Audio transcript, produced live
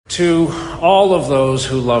To all of those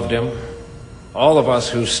who loved him, all of us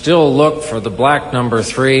who still look for the black number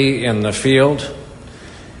 3 in the field,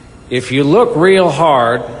 if you look real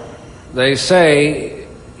hard, they say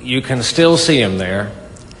you can still see him there.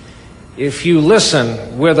 If you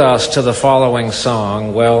listen with us to the following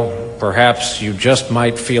song, well, perhaps you just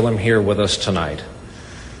might feel him here with us tonight.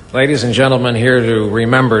 Ladies and gentlemen, here to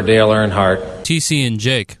remember Dale Earnhardt, TC and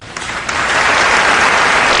Jake.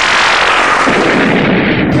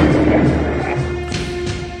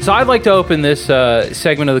 So I'd like to open this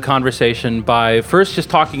segment of the conversation by first just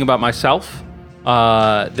talking about myself,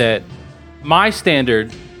 that my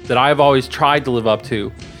standard that I've always tried to live up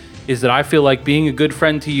to is that I feel like being a good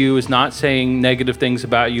friend to you is not saying negative things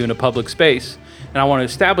about you in a public space. And I want to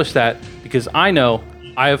establish that because I know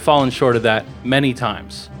I have fallen short of that many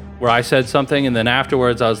times, where I said something and then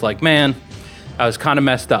afterwards I was like, man, I was kind of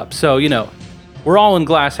messed up. So, you know, we're all in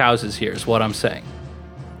glass houses here is what I'm saying.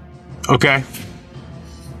 Okay.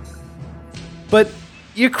 But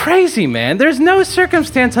you're crazy, man. There's no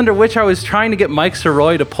circumstance under which I was trying to get Mike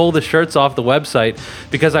Soroy to pull the shirts off the website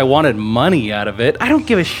because I wanted money out of it. I don't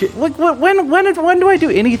give a shit. Like, when do I do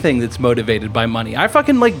anything that's motivated by money? I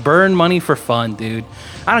fucking, like, burn money for fun, dude.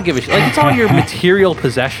 I don't give a shit. Like, it's all your material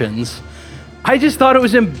possessions. I just thought it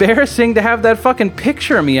was embarrassing to have that fucking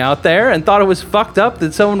picture of me out there and thought it was fucked up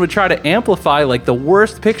that someone would try to amplify, like, the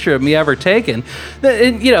worst picture of me ever taken.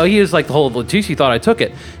 And, you know, he was like, the whole TC thought I took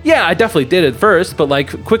it. Yeah, I definitely did at first, but,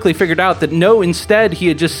 like, quickly figured out that no, instead, he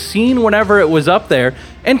had just seen whenever it was up there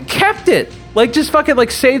and kept it. Like, just fucking,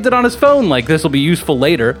 like, saved it on his phone. Like, this will be useful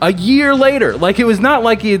later. A year later. Like, it was not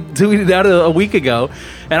like he had tweeted out a week ago.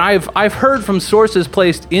 And I've heard from sources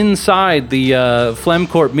placed inside the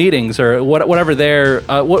Flemcorp meetings or whatever they're...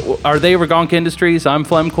 what are they Regonk Industries? I'm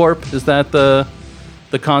Flemcorp? Is that the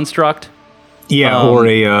construct? Yeah, or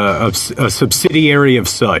a subsidiary of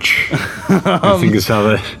such. I think is how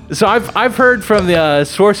that... So I've heard from the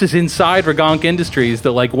sources inside Regonk Industries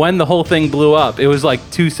that, like, when the whole thing blew up, it was like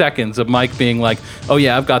 2 seconds of Mike being like, "Oh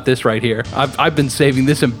yeah, I've got this right here. I've been saving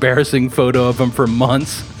this embarrassing photo of him for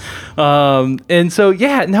months." And so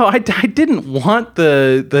yeah, no, I didn't want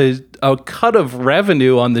a cut of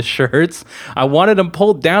revenue on the shirts. I wanted them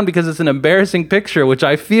pulled down because it's an embarrassing picture, which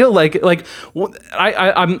I feel like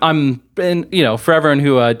I'm and, you know, for everyone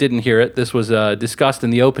who didn't hear it, this was discussed in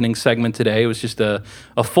the opening segment today. It was just a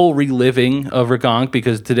full reliving of Regonk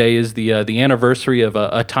because today is the anniversary of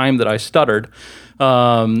a time that I stuttered.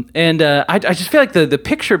 I just feel like the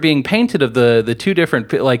picture being painted of the two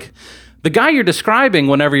different, like, the guy you're describing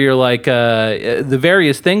whenever you're like, the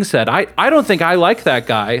various things said, I don't think I like that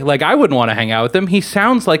guy. Like, I wouldn't want to hang out with him. He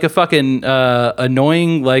sounds like a fucking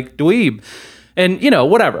annoying, like, dweeb. And, you know,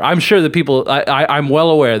 whatever. I'm sure that people, I'm well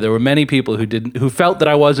aware there were many people who felt that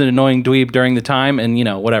I was an annoying dweeb during the time, and, you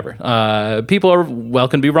know, whatever. People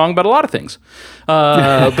can be wrong about a lot of things.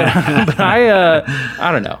 But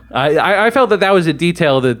I don't know. I felt that was a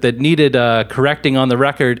detail that needed correcting on the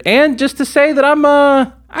record, and just to say that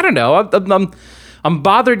I don't know. I'm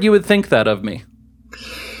bothered you would think that of me.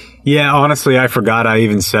 Yeah, honestly, I forgot I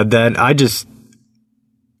even said that.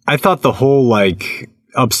 I thought the whole, like,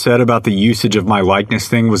 upset about the usage of my likeness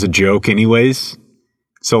thing was a joke anyways.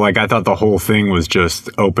 So, like, I thought the whole thing was just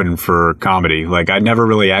open for comedy. Like, I never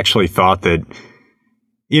really actually thought that,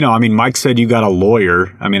 you know, I mean, Mike said you got a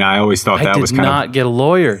lawyer. I mean, I always thought that was kind of... I did not get a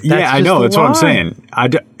lawyer. Yeah, I know. That's what I'm saying. I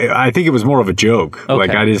think it was more of a joke. Okay.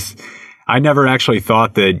 Like, I never actually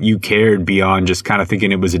thought that you cared beyond just kind of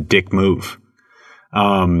thinking it was a dick move.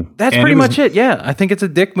 That's pretty much it. Yeah, I think it's a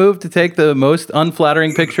dick move to take the most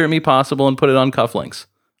unflattering picture of me possible and put it on cufflinks.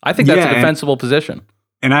 I think that's a defensible position.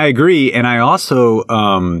 And I agree. And I also,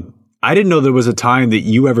 I didn't know there was a time that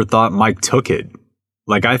you ever thought Mike took it.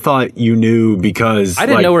 Like, I thought you knew because... I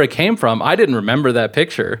didn't know where it came from. I didn't remember that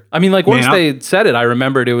picture. I mean, like, once they said it, I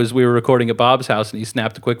remembered we were recording at Bob's house and he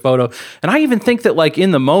snapped a quick photo. And I even think that, like,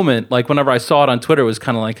 in the moment, like, whenever I saw it on Twitter, it was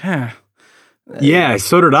kind of like, yeah,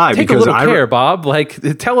 so did I. Take because a little care, Bob. Like,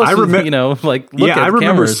 tell us, you know, like, look at the camera. Yeah, I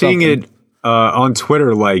remember seeing it on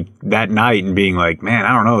Twitter, like, that night and being like, man,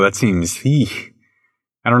 I don't know, that seems...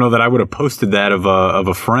 I don't know that I would have posted that of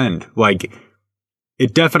a friend. Like...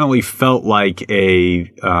 It definitely felt like a...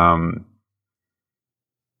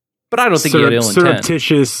 but I don't think he had ill intent.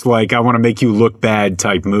 Surreptitious, like, I want to make you look bad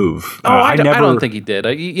type move. Oh, I don't think he did.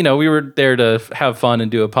 You know, we were there to have fun and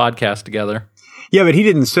do a podcast together. Yeah, but he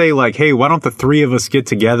didn't say, like, hey, why don't the three of us get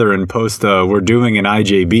together and post, we're doing an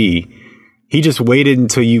IJB. He just waited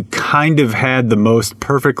until you kind of had the most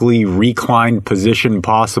perfectly reclined position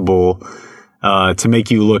possible to make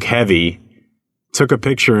you look heavy, took a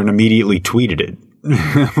picture and immediately tweeted it.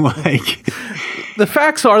 Like, The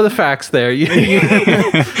facts are the facts there.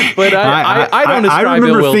 But I don't ascribe I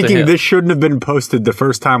remember ill will thinking to him. this shouldn't have been posted the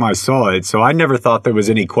first time I saw it, so I never thought there was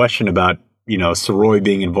any question about, Soroy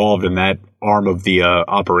being involved in that arm of the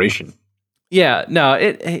operation. Yeah, no,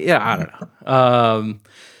 I don't know.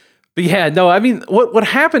 But yeah, no, I mean, what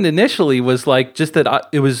happened initially was like just that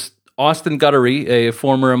it was Austin Guttery, a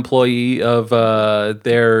former employee of the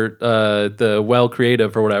Well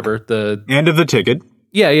Creative or whatever. The End of the ticket.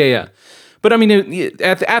 Yeah. But I mean,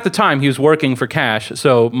 at the time he was working for Cash,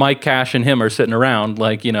 so Mike Cash and him are sitting around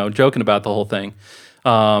like, joking about the whole thing.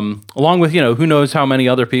 Along with, who knows how many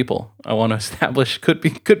other people I want to establish could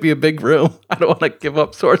be a big room. I don't want to give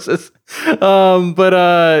up sources. So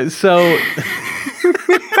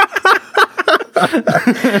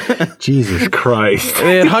Jesus Christ.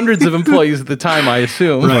 they had hundreds of employees at the time, I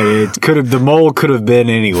assume. Right. The mole could have been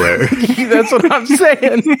anywhere. That's what I'm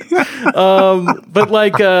saying. But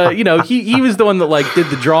like, he was the one that like did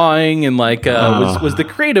the drawing and like was the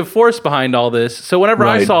creative force behind all this. So whenever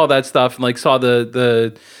I Right. saw that stuff and like saw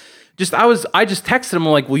I just texted him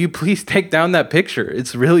like, will you please take down that picture?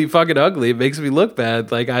 It's really fucking ugly. It makes me look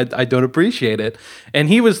bad. Like I don't appreciate it. And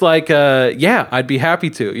he was like, yeah, I'd be happy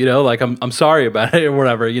to, like I'm sorry about it or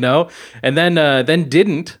whatever, and then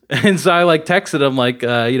didn't. And so I like texted him like,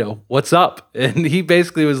 what's up? And he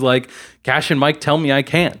basically was like, Cash and Mike tell me I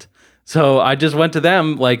can't. So I just went to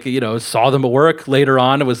them, like, saw them at work later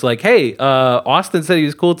on. It was like, hey, Austin said he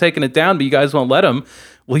was cool taking it down, but you guys won't let him.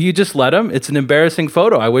 Will you just let him? It's an embarrassing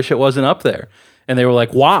photo. I wish it wasn't up there. And they were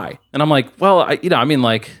like, why? And I'm like, well,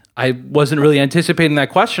 I wasn't really anticipating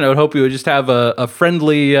that question. I would hope you would just have a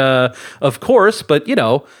friendly, of course, but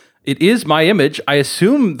it is my image. I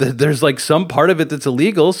assume that there's like some part of it that's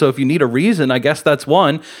illegal. So if you need a reason, I guess that's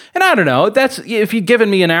one. And I don't know. That's if you'd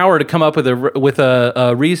given me an hour to come up with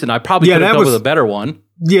a reason, I probably could have come up with a better one.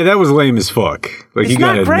 Yeah, that was lame as fuck. Like, It's you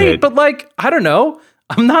gotta not great, admit. but like I don't know.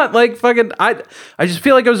 I'm not like fucking. I just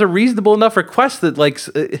feel like it was a reasonable enough request that like.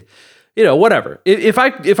 Whatever. If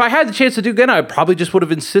I had the chance to do again, I probably just would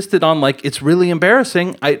have insisted on like it's really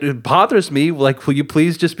embarrassing. It bothers me. Like, will you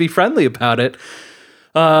please just be friendly about it?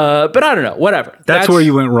 But I don't know. Whatever. That's where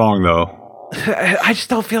you went wrong, though. I just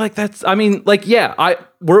don't feel like that's. I mean, like, yeah,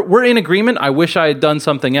 we're in agreement. I wish I had done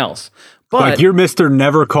something else. But Like, you're Mr.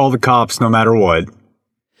 Never call the cops no matter what.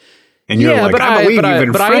 And you're Yeah, like, but I believe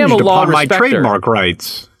you've but I am infringed a law upon my respecter. trademark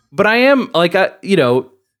rights. But I am like, I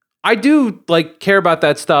do like care about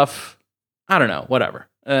that stuff. I don't know, whatever.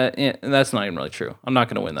 And that's not even really true. I'm not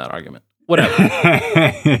going to win that argument. Whatever.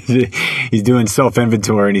 He's doing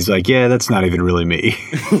self-inventory, and he's like, yeah, that's not even really me.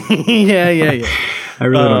 Yeah. I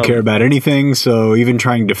really don't care about anything, so even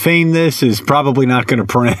trying to feign this is probably not going to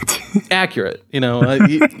print. Accurate. You know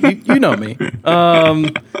me.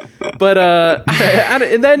 But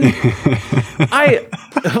and then I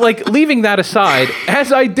like leaving that aside,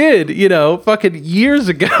 as I did, fucking years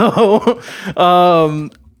ago.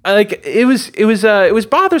 Like it was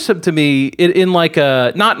bothersome to me in like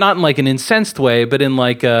a not in like an incensed way, but in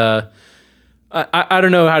like I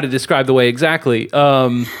don't know how to describe the way exactly.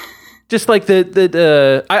 Just like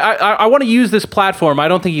I want to use this platform. I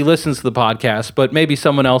don't think he listens to the podcast, but maybe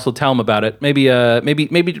someone else will tell him about it. Maybe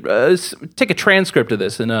take a transcript of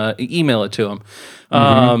this and email it to him.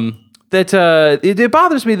 It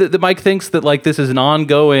bothers me that Mike thinks that like this is an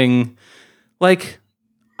ongoing like.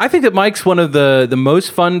 I think that Mike's one of the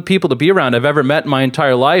most fun people to be around I've ever met in my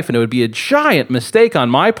entire life, and it would be a giant mistake on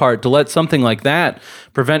my part to let something like that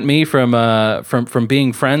prevent me from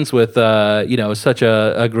being friends with such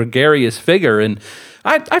a gregarious figure. And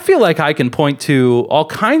I feel like I can point to all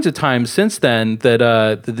kinds of times since then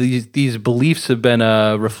that these beliefs have been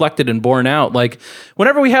reflected and borne out. Like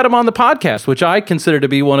whenever we had him on the podcast, which I consider to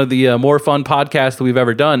be one of the more fun podcasts that we've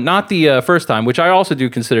ever done. Not the first time, which I also do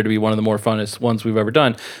consider to be one of the more funnest ones we've ever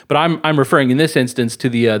done. But I'm referring in this instance to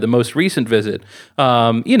the most recent visit.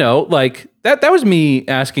 Like. That was me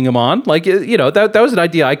asking him on. Like, that was an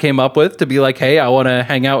idea I came up with to be like, hey, I want to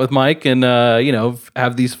hang out with Mike and,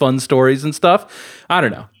 have these fun stories and stuff. I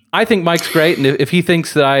don't know. I think Mike's great. And if he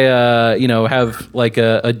thinks that I, have like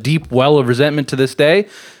a deep well of resentment to this day,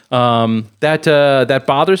 that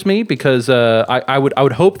bothers me because I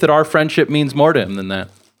would hope that our friendship means more to him than that.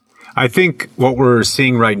 I think what we're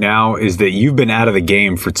seeing right now is that you've been out of the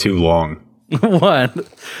game for too long. What?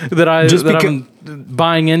 I'm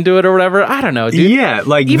buying into it or whatever? I don't know, dude. Yeah,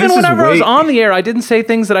 like even this whenever is I was on the air, I didn't say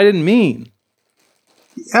things that I didn't mean.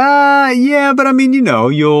 Yeah, but I mean,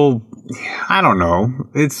 I don't know.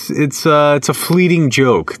 It's a fleeting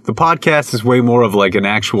joke. The podcast is way more of like an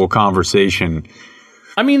actual conversation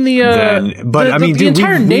I mean, the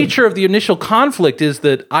entire nature of the initial conflict is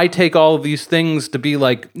that I take all of these things to be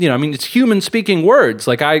like, it's human speaking words.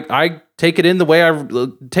 Like I take it in the way I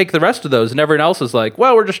take the rest of those, and everyone else is like,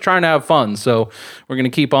 well, we're just trying to have fun. So we're going to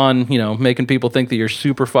keep on, making people think that you're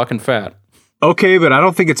super fucking fat. Okay, but I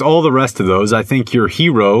don't think it's all the rest of those. I think your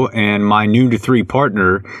hero and my noon to 3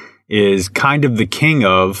 partner is kind of the king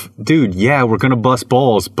of, dude, yeah, we're going to bust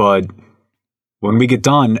balls, but when we get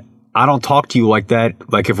done, I don't talk to you like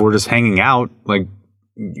that. Like if we're just hanging out, like,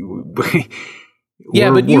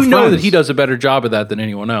 yeah, but you know that he does a better job of that than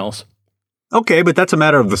anyone else. Okay, but that's a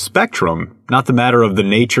matter of the spectrum, not the matter of the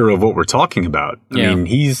nature of what we're talking about. I mean,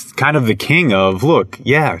 he's kind of the king of, look,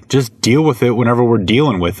 yeah, just deal with it whenever we're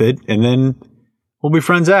dealing with it, and then we'll be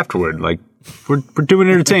friends afterward. Like, we're doing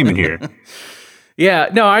entertainment here. Yeah,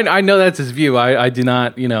 no, I know that's his view. I do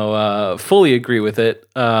not, fully agree with it.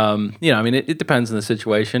 It depends on the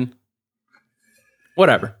situation.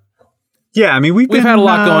 Whatever. Yeah, I mean, we've had a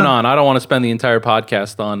lot going on. I don't want to spend the entire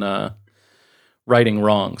podcast on righting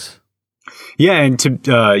wrongs. Yeah, and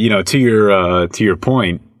to your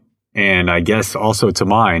point, and I guess also to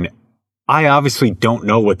mine, I obviously don't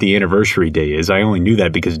know what the anniversary day is. I only knew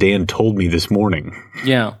that because Dan told me this morning.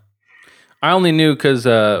 Yeah. I only knew because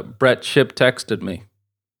Brett Ship texted me.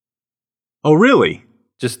 Oh, really?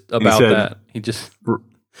 Just about that. He just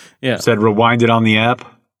said rewind it on the app.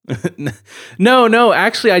 No.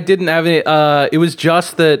 Actually, I didn't have any. It was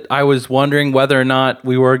just that I was wondering whether or not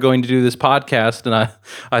we were going to do this podcast, and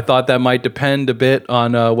I thought that might depend a bit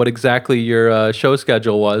on what exactly your show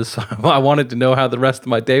schedule was. I wanted to know how the rest of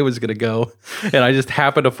my day was going to go, and I just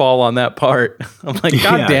happened to fall on that part. I'm like,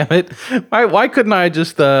 God damn it! Why couldn't I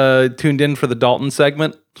just tuned in for the Dalton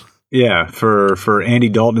segment? Yeah, for Andy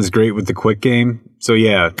Dalton is great with the quick game. So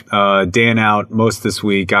yeah, Dan out most this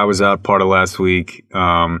week. I was out part of last week.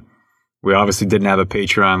 We obviously didn't have a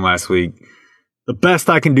Patreon last week. The best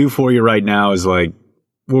I can do for you right now is like,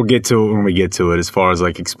 we'll get to it when we get to it as far as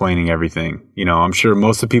like explaining everything. I'm sure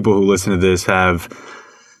most of the people who listen to this have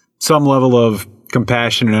some level of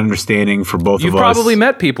compassion and understanding for both of us. You've probably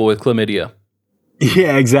met people with chlamydia.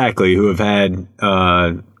 Yeah, exactly. Who have had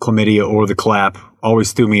chlamydia or the clap.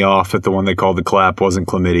 Always threw me off that the one they called the clap wasn't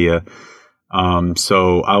chlamydia.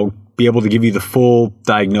 So I'll be able to give you the full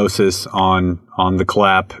diagnosis on the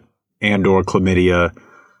clap and or chlamydia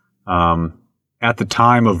at the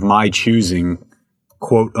time of my choosing,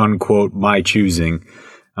 quote unquote, my choosing.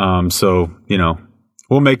 So,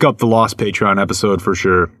 we'll make up the lost Patreon episode for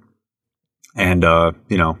sure. And,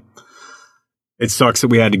 it sucks that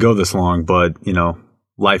we had to go this long, but,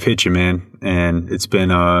 life hit you, man. And it's been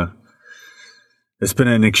an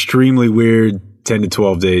extremely weird 10 to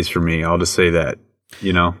 12 days for me. I'll just say that,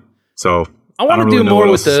 So I want to really do more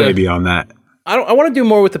with to say beyond that. I want to do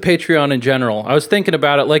more with the Patreon in general. I was thinking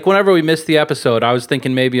about it, like whenever we missed the episode, I was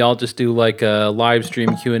thinking maybe I'll just do like a live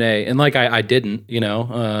stream Q&A, and like I didn't,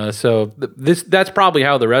 So that's probably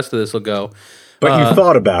how the rest of this will go. But you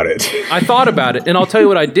thought about it. I thought about it, and I'll tell you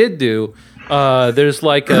what I did do. There's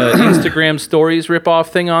like a Instagram stories ripoff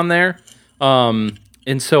thing on there.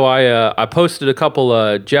 And so I posted a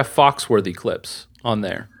couple Jeff Foxworthy clips on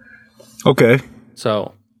there. Okay.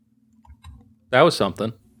 So that was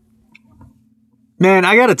something. Man,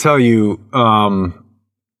 I got to tell you, I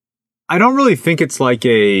don't really think it's like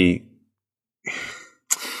because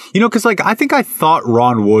like I think I thought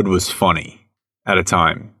Ron Wood was funny at a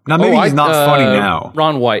time. Now maybe he's not funny now.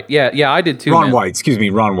 Ron White, yeah, I did too. Ron White,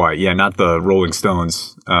 yeah, not the Rolling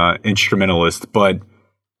Stones instrumentalist, but.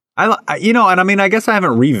 And I mean, I guess I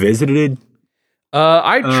haven't revisited.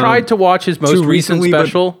 I tried to watch his most recent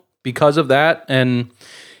special because of that, and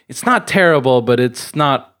it's not terrible, but it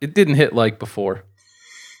didn't hit like before.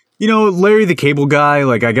 Larry the Cable Guy,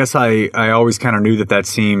 like, I guess I always kind of knew that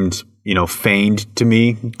seemed, feigned to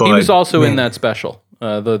me. But he was also in that special,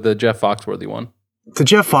 the Jeff Foxworthy one. The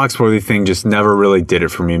Jeff Foxworthy thing just never really did it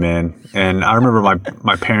for me, man. And I remember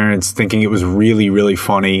my parents thinking it was really, really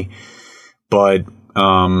funny, but...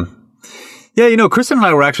 Kristen and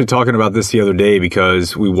I were actually talking about this the other day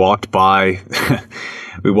because we walked by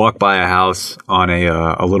a house on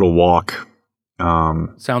a little walk.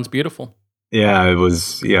 Sounds beautiful. Yeah, it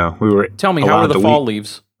was. Yeah, we were. Tell me, how are the fall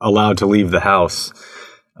leaves? Allowed to leave the house.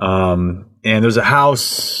 And there's a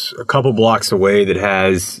house a couple blocks away that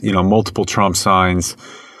has multiple Trump signs,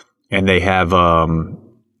 and they have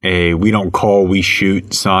a "We don't call, we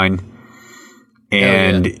shoot" sign,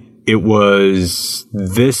 and. Yeah. It was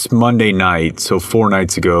this Monday night, so 4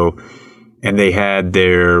 nights ago, and they had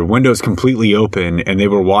their windows completely open, and they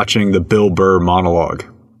were watching the Bill Burr monologue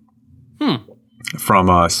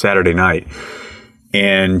from Saturday night.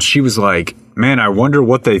 And she was like, man, I wonder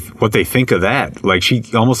what they think of that. Like, she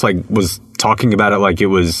almost like was talking about it like it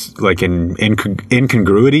was like an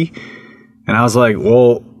incongruity. And I was like,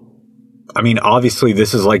 well, I mean, obviously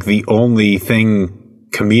this is like the only thing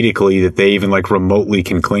comedically that they even like remotely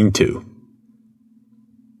can cling to.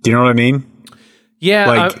 Do you know what I mean? Yeah,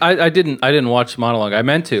 Like, I didn't watch the monologue. I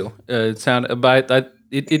meant to.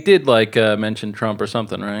 It did like mention Trump or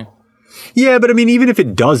something, right? yeah, but I mean, even if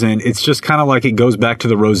it doesn't, it's just kind of like it goes back to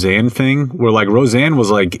the Roseanne thing where like Roseanne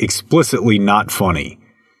was like explicitly not funny.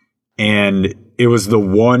 And it was the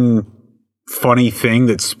one funny thing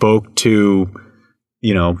that spoke to,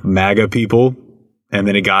 you know, MAGA people. And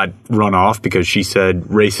then it got run off because she said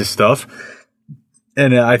racist stuff.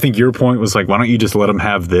 And I think your point was like, why don't you just let them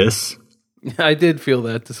have this? I did feel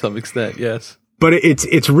that to some extent, yes. But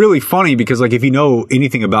it's really funny because like if you know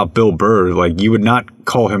anything about Bill Burr, like you would not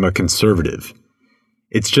call him a conservative.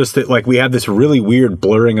 It's just that like we have this really weird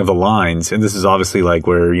blurring of the lines, and this is obviously like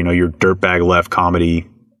where, you know, your dirtbag left comedy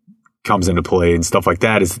comes into play and stuff like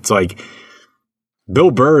that. Is it's like Bill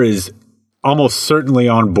Burr is almost certainly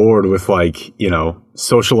on board with like, you know,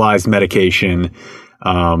 socialized medication.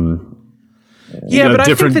 Yeah, know, but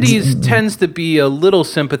I think that he different- tends to be a little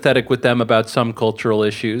sympathetic with them about some cultural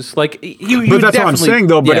issues. Like, But that's what I'm saying,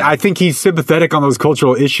 though. But yeah. I think he's sympathetic on those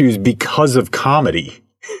cultural issues because of comedy.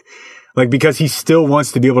 Like, because he still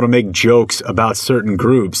wants to be able to make jokes about certain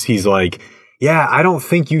groups. He's like, yeah, I don't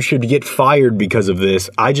think you should get fired because of this.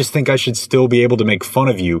 I just think I should still be able to make fun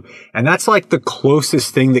of you. And that's like the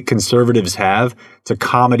closest thing that conservatives have to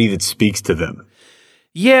comedy that speaks to them.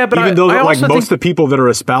 Yeah, but Even though I like also most of think, the people that are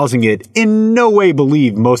espousing it in no way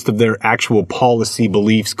believe most of their actual policy,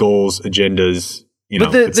 beliefs, goals, agendas, you know,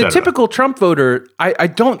 but the et cetera. typical Trump voter, I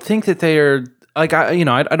don't think that they are like I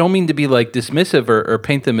don't mean to be like dismissive or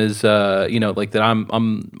paint them as like that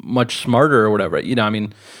I'm much smarter or whatever. You know, I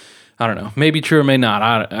mean, I don't know, maybe true or may not.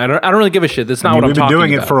 I don't really give a shit. That's not what I'm we've been talking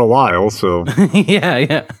doing about. it for a while, so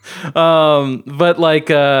yeah. But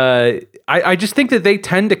like, I just think that they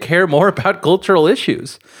tend to care more about cultural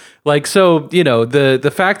issues. Like, so, you know,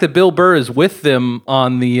 the fact that Bill Burr is with them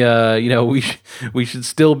on the, we should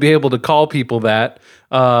still be able to call people that.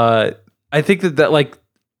 I think that like,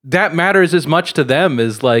 that matters as much to them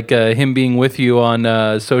as like him being with you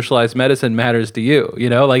on socialized medicine matters to you. You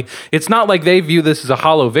know, like it's not like they view this as a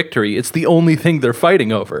hollow victory. It's the only thing they're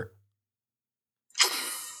fighting over.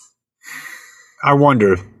 I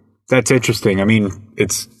wonder. That's interesting. I mean,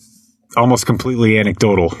 it's almost completely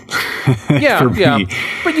anecdotal. Yeah, for me. yeah.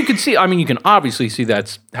 But you can see, I mean, you can obviously see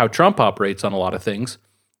that's how Trump operates on a lot of things.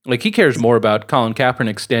 Like, he cares more about Colin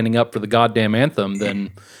Kaepernick standing up for the goddamn anthem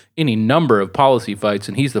than any number of policy fights,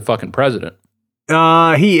 and he's the fucking president.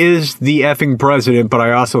 He is the effing president, but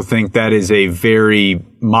I also think that is a very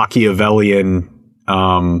Machiavellian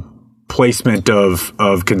placement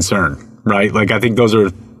of concern, right? Like, I think those are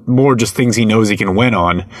more just things he knows he can win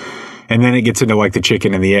on. And then it gets into like the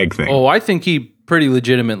chicken and the egg thing. Oh, I think he pretty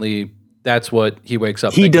legitimately, that's what he wakes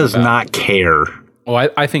up He thinking does about. not care. Oh,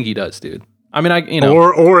 I think he does, dude. I mean,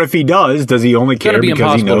 Or if he does he only gotta care be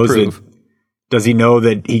because he impossible to knows that? prove. Does he know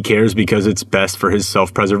that he cares because it's best for his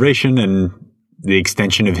self-preservation and the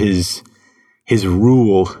extension of his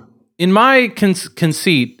rule? In my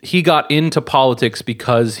conceit, he got into politics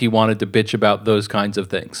because he wanted to bitch about those kinds of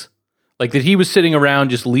things. Like that he was sitting around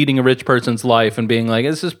just leading a rich person's life and being like,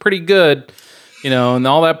 this is pretty good, you know, and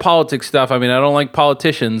all that politics stuff. I mean, I don't like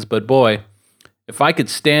politicians, but boy, if I could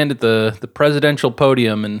stand at the presidential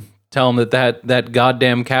podium and tell him that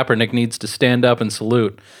goddamn Kaepernick needs to stand up and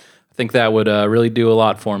salute, I think that would really do a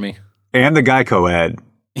lot for me. And the Geico ad.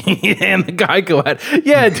 And the Geico ad.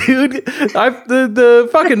 Yeah, dude. The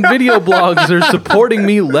fucking video blogs are supporting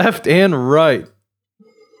me left and right.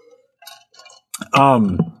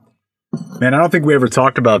 Man, I don't think we ever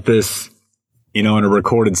talked about this, you know, in a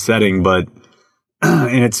recorded setting, but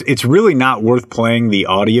and it's really not worth playing the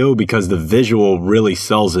audio because the visual really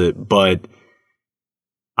sells it. But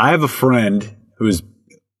I have a friend who's,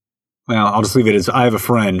 well, I'll just leave it as I have a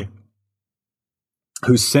friend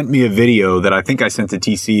who sent me a video that I think I sent to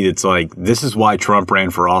TC that's like, this is why Trump ran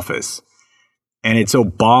for office. And it's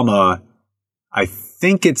Obama. I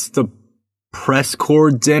think it's the press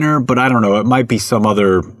corps dinner, but I don't know. It might be some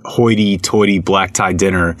other hoity-toity black tie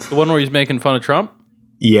dinner. The one where he's making fun of Trump?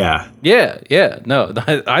 Yeah. Yeah. No,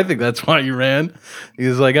 I think that's why you ran. He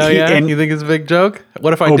was like, oh, He- yeah? and You think it's a big joke?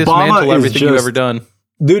 What if I Obama dismantle is everything you've just- ever done?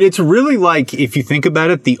 Dude, it's really like, if you think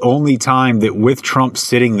about it, the only time that with Trump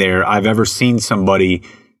sitting there, I've ever seen somebody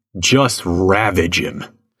just ravage him.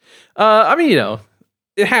 I mean, you know,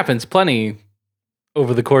 it happens plenty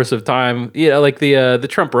over the course of time. You know, like the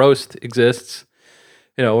Trump roast exists.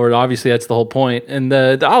 or obviously that's the whole point. And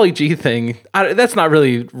the Ollie G thing, that's not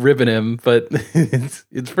really ribbing him, but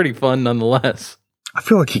it's pretty fun nonetheless. I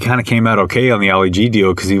feel like he kind of came out okay on the Ollie G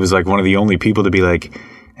deal because he was like one of the only people to be like,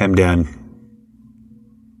 I'm done.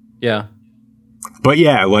 Yeah. But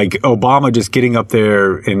yeah, like Obama just getting up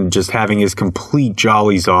there and just having his complete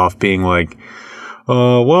jollies off, being like,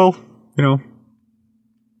 well,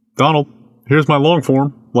 Donald, here's my long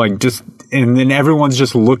form. Like just, and then everyone's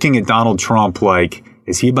just looking at Donald Trump like,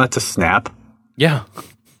 is he about to snap? Yeah.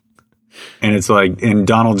 And it's like, and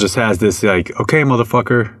Donald just has this like, okay,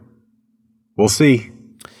 motherfucker, we'll see.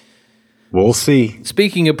 We'll see.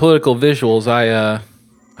 Speaking of political visuals, I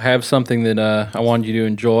have something that I wanted you to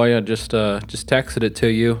enjoy. I just texted it to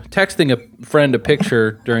you. Texting a friend a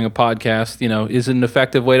picture during a podcast, is it an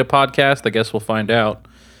effective way to podcast? I guess we'll find out.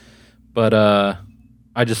 But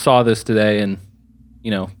I just saw this today and,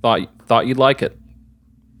 thought you'd like it.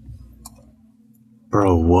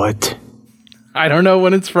 Bro, what? I don't know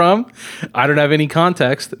when it's from. I don't have any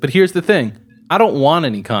context. But here's the thing. I don't want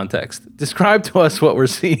any context. Describe to us what we're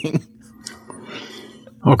seeing.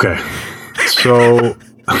 Okay. So...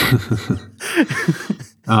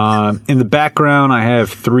 in the background, I have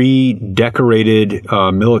 3 decorated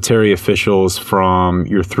military officials from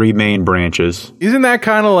your 3 main branches. Isn't that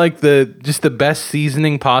kind of like just the best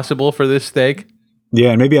seasoning possible for this steak?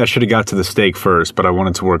 Yeah, and maybe I should have got to the steak first, but I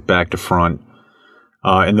wanted to work back to front.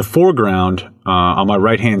 In the foreground, on my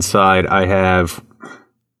right-hand side, I have...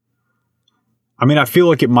 I feel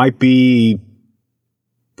like it might be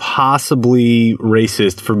possibly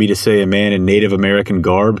racist for me to say a man in Native American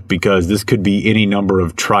garb, because this could be any number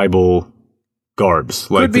of tribal garbs.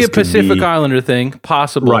 Could be a Pacific Islander thing,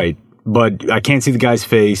 possibly. Right, but I can't see the guy's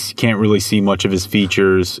face. Can't really see much of his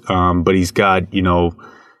features. But he's got a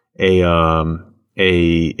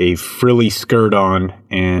frilly skirt on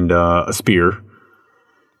and a spear.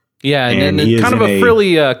 Yeah, and kind of a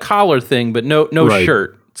frilly collar thing, but no right.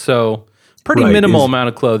 shirt. So. Pretty minimal amount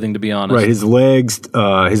of clothing, to be honest. Right, his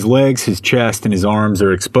legs, his chest, and his arms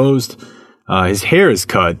are exposed. His hair is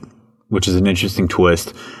cut, which is an interesting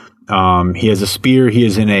twist. He has a spear. He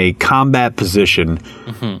is in a combat position,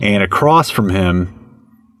 and across from him,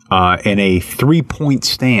 in a 3-point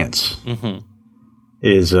stance,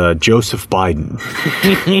 is Joseph Biden.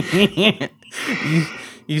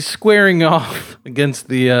 He's squaring off against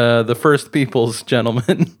the First Peoples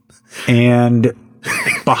gentleman, and.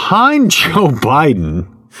 Behind Joe Biden,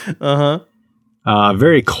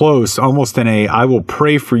 very close, almost in a "I will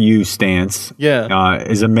pray for you" stance. Yeah,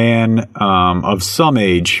 is a man of some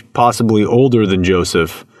age, possibly older than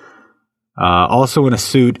Joseph, also in a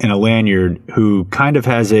suit and a lanyard, who kind of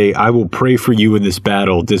has a "I will pray for you in this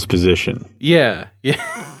battle" disposition. Yeah.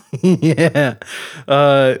 Yeah.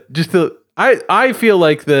 I feel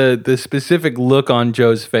like the specific look on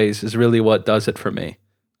Joe's face is really what does it for me.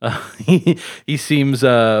 He seems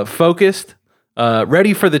focused,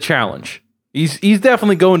 ready for the challenge. He's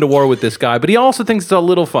definitely going to war with this guy, but he also thinks it's a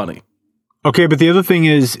little funny. Okay, but the other thing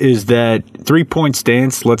is that 3-point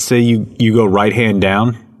stance. Let's say you go right hand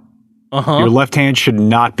down. Your left hand should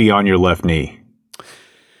not be on your left knee.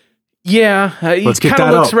 Yeah, he kind of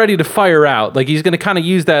looks ready to fire out. Like he's going to kind of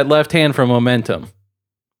use that left hand for momentum.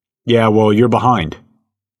 Yeah, well, you're behind.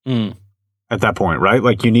 At that point, right?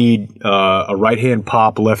 Like you need a right hand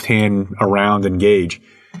pop, left hand around, engage.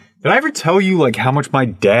 Did I ever tell you like how much my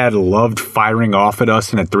dad loved firing off at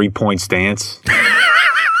us in a 3-point stance?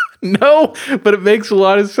 No, but it makes a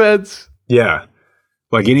lot of sense. Yeah.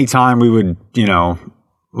 Like anytime we would,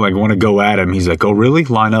 like want to go at him, he's like, "Oh, really?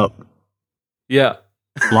 Line up." Yeah.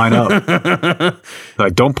 Line up.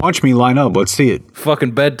 Like, don't punch me, line up. Let's see it.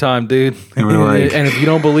 Fucking bedtime, dude. And we're like, and if you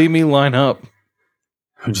don't believe me, line up.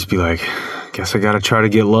 I'd just be like, guess I gotta try to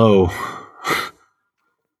get low.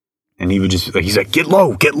 And he would just, he's like, get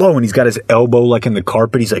low. And he's got his elbow like in the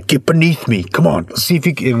carpet. He's like, get beneath me. Come on. Let's see if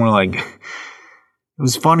you can. And we're like, it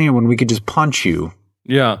was funnier when we could just punch you.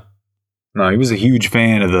 Yeah. No, he was a huge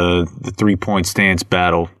fan of the 3-point stance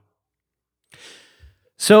battle.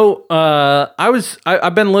 So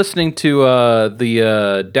I've been listening to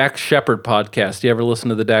the Dax Shepard podcast. You ever listen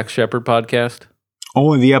to the Dax Shepard podcast?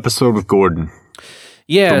 Only the episode with Gordon.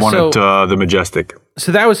 Yeah, the one at the Majestic.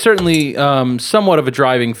 So that was certainly somewhat of a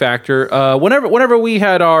driving factor. Whenever we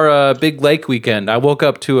had our big lake weekend, I woke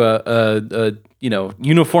up to a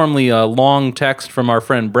uniformly long text from our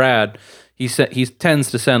friend Brad. He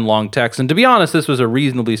tends to send long texts, and to be honest, this was a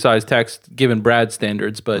reasonably sized text given Brad's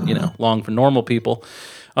standards, but long for normal people.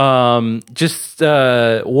 Just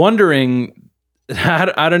wondering.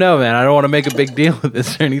 I don't know, man. I don't want to make a big deal of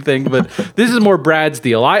this or anything, but this is more Brad's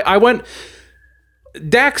deal. I went.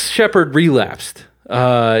 Dax Shepard relapsed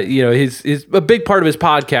his a big part of his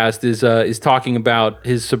podcast is talking about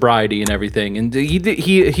his sobriety and everything. And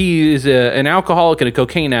he is an alcoholic and a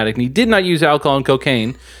cocaine addict, and he did not use alcohol and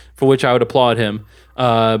cocaine, for which I would applaud him.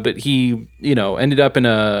 But he, ended up in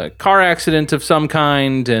a car accident of some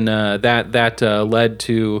kind, and that led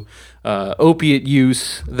to opiate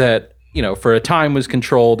use that, for a time was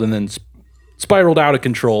controlled and then spiraled out of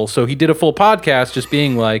control. So he did a full podcast just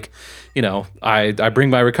being like, I bring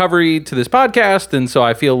my recovery to this podcast, and so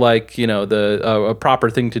I feel like, a proper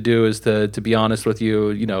thing to do is to be honest with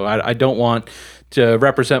you. I don't want to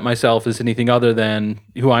represent myself as anything other than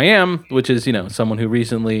who I am, which is, someone who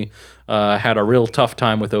recently had a real tough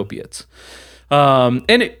time with opiates.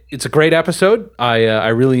 And it's a great episode. I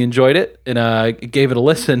really enjoyed it, and gave it a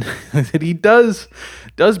listen. And he does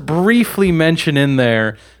briefly mention in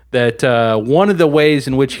there that one of the ways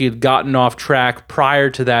in which he had gotten off track prior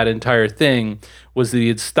to that entire thing was that he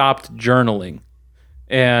had stopped journaling.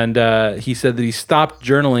 And he said that he stopped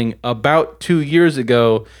journaling about 2 years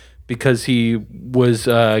ago because he was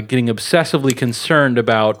getting obsessively concerned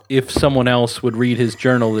about if someone else would read his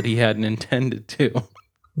journal that he hadn't intended to.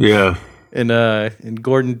 Yeah. And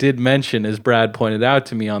Gordon did mention, as Brad pointed out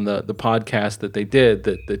to me on the podcast that they did,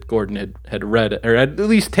 that Gordon had read, or had at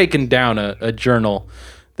least taken down a journal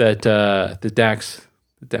that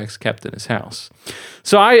Dax kept in his house.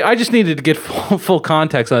 So I just needed to get full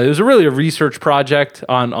context on it. It was really a research project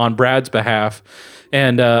on Brad's behalf.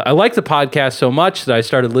 And I liked the podcast so much that I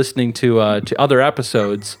started listening to other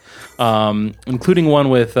episodes, including one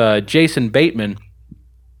with Jason Bateman,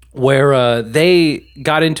 where they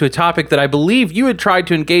got into a topic that I believe you had tried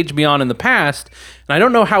to engage me on in the past, and I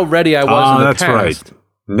don't know how ready I was in the that's past. Right.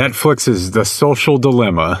 Netflix is The Social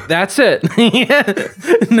Dilemma. That's it.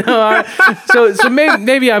 So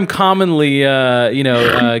maybe I'm commonly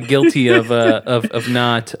guilty of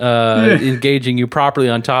not engaging you properly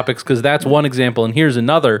on topics, because that's one example, and here's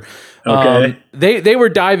another. Okay. They were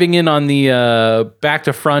diving in on the back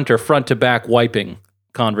to front or front to back wiping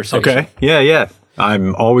conversation. Okay. Yeah.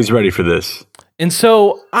 I'm always ready for this. And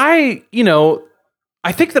so I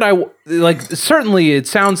think that certainly it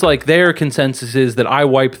sounds like their consensus is that I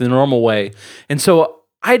wipe the normal way. And so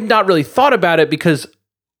I had not really thought about it because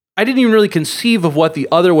I didn't even really conceive of what the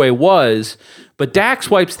other way was. But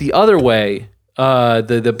Dax wipes the other way,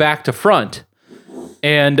 the back to front.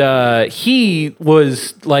 And he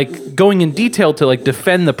was going in detail to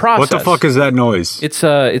defend the process. What the fuck is that noise? It's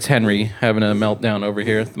Henry having a meltdown over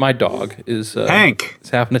here. My dog is Hank. Is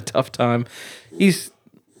having a tough time. He's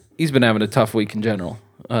been having a tough week in general.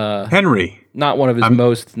 Henry. Not one of his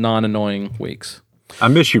most non-annoying weeks. I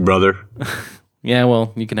miss you, brother. Yeah,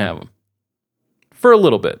 well, you can have him. For a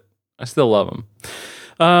little bit. I still love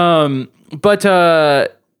him.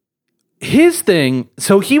 But his thing,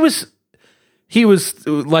 so he was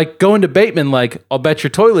going to Bateman I'll bet your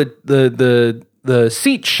toilet, the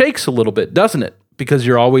seat shakes a little bit, doesn't it? Because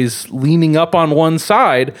you're always leaning up on one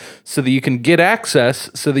side so that you can get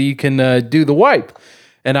access, so that you can do the wipe.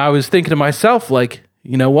 And I was thinking to myself,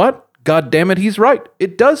 you know what? God damn it, he's right.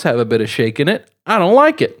 It does have a bit of shake in it. I don't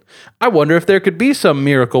like it. I wonder if there could be some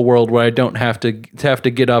miracle world where I don't have to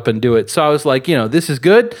get up and do it. So I was like, this is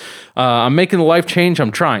good. I'm making the life change.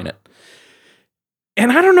 I'm trying it.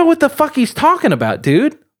 And I don't know what the fuck he's talking about,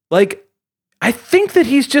 dude. I think that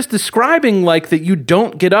he's just describing that you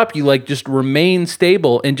don't get up, you just remain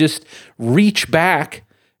stable and just reach back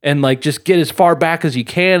and just get as far back as you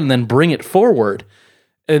can and then bring it forward.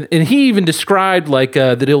 And he even described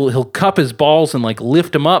that he'll cup his balls and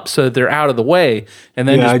lift them up so that they're out of the way, and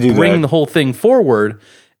then just bring the whole thing forward.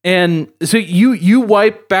 And so you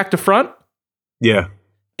wipe back to front? Yeah.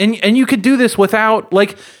 And you could do this without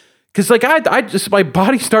because I just, my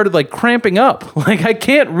body started cramping up. I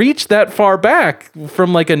can't reach that far back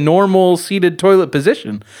from a normal seated toilet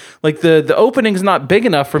position. The opening's not big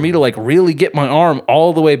enough for me to really get my arm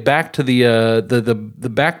all the way back to the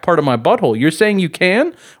back part of my butthole. You're saying you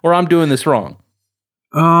can, or I'm doing this wrong?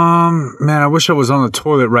 Man, I wish I was on the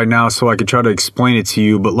toilet right now so I could try to explain it to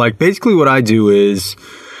you. But basically what I do is,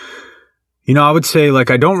 I would say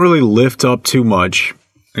I don't really lift up too much.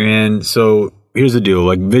 And so here's the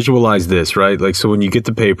deal, visualize this, right? So when you get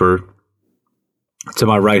the paper to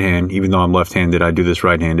my right hand, even though I'm left-handed, I do this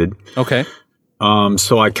right-handed. Okay.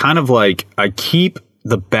 So I kind of I keep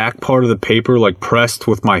the back part of the paper pressed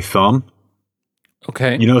with my thumb.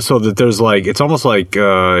 Okay. So that there's it's almost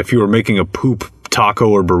if you were making a poop taco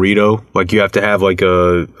or burrito, you have to have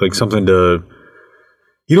something to,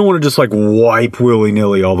 you don't want to just wipe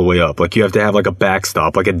willy-nilly all the way up. You have to have a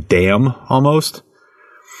backstop, a dam almost.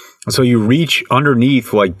 So you reach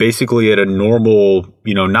underneath, like basically at a normal,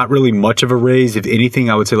 not really much of a raise. If anything,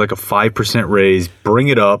 I would say like a 5% raise. Bring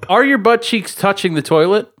it up. Are your butt cheeks touching the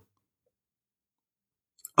toilet?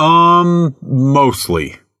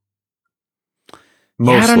 Mostly.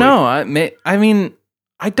 Yeah, I don't know. I mean,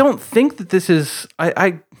 I don't think that this is.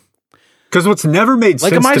 Because what's never made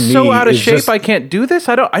sense to me, am I so out of shape I can't do this?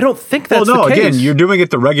 I don't think that's the case. Well, no, again, you're doing it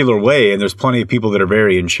the regular way, and there's plenty of people that are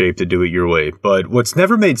very in shape to do it your way. But what's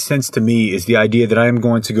never made sense to me is the idea that I am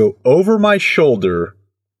going to go over my shoulder,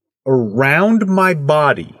 around my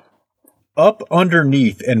body, up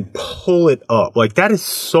underneath, and pull it up. Like, that is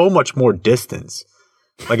so much more distance.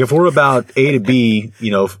 Like, if we're about A to B,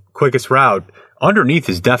 quickest route, underneath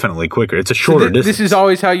is definitely quicker. It's a shorter distance. This is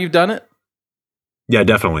always how you've done it? Yeah,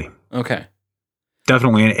 definitely. Okay.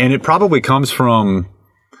 Definitely. And it probably comes from,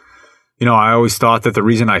 I always thought that the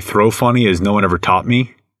reason I throw funny is no one ever taught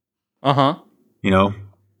me. Uh-huh.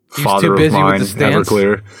 Father of mine,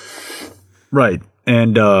 Everclear. Right.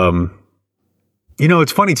 And,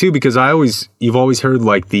 it's funny too, because you've always heard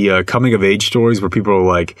like the coming of age stories where people are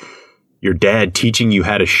like, your dad teaching you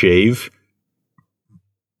how to shave.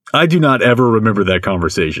 I do not ever remember that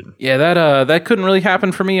conversation. Yeah, that couldn't really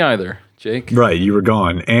happen for me either, Jake. Right, you were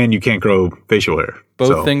gone, and you can't grow facial hair.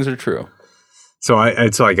 Both things are true. So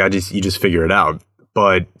it's like you just figure it out.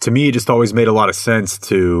 But to me, it just always made a lot of sense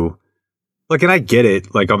to, like, and I get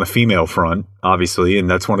it, like on the female front, obviously, and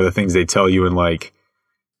that's one of the things they tell you in like,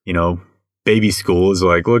 baby school is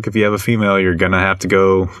like, look, if you have a female, you're gonna have to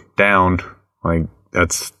go down. Like,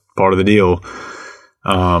 that's part of the deal.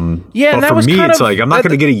 Yeah, but for me, it's like I'm not going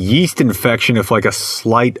to get a yeast infection if like a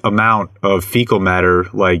slight amount of fecal matter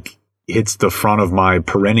like hits the front of my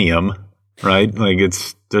perineum, right? Like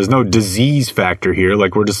there's no disease factor here.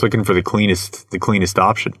 Like we're just looking for the cleanest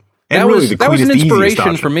option. And that was an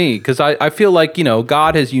inspiration for me because I feel like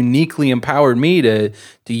God has uniquely empowered me to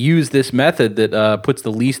use this method that puts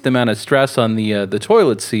the least amount of stress on the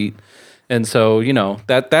toilet seat, and so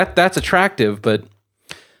that's attractive. But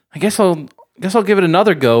I guess I'll give it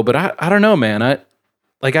another go, but I don't know, man. I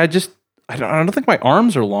don't think my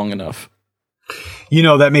arms are long enough.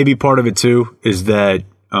 That may be part of it too, is that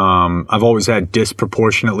I've always had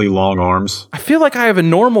disproportionately long arms. I feel like I have a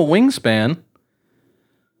normal wingspan,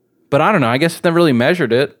 but I don't know. I guess I've never really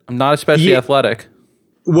measured it. I'm not especially athletic.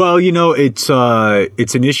 Well, it's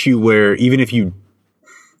an issue where even if you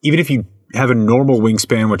have a normal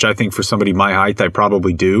wingspan, which I think for somebody my height, I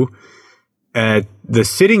probably do, at the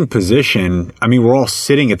sitting position, I mean, we're all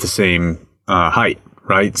sitting at the same height,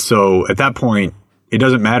 right? So at that point, it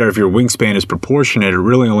doesn't matter if your wingspan is proportionate. It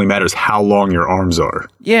really only matters how long your arms are.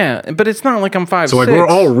 Yeah, but it's not like I'm 5'6". So like we're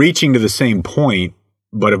all reaching to the same point,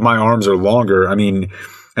 but if my arms are longer, I mean,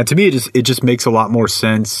 and to me, it just makes a lot more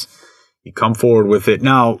sense. You come forward with it.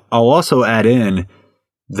 Now, I'll also add in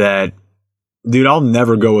that, dude, I'll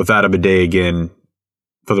never go without a bidet again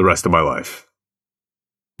for the rest of my life.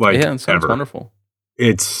 Like, yeah, it sounds ever. Wonderful.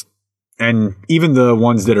 And even the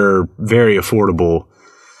ones that are very affordable,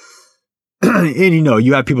 and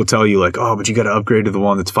you have people tell you like, oh, but you got to upgrade to the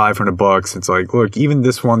one that's $500. It's like, look, even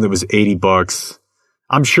this one that was $80,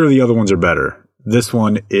 I'm sure the other ones are better. This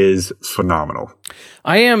one is phenomenal.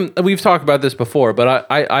 We've talked about this before, but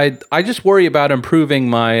I just worry about improving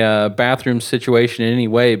my bathroom situation in any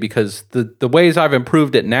way because the ways I've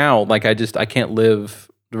improved it now, like I can't live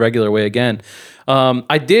the regular way again.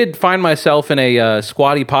 I did find myself in a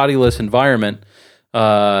squatty pottyless environment.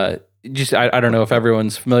 I don't know if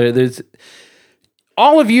everyone's familiar. There's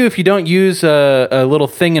all of you, if you don't use a little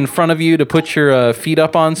thing in front of you to put your feet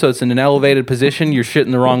up on, so it's in an elevated position, you're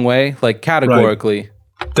shitting the wrong way, like categorically.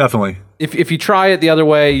 Right. Definitely. If you try it the other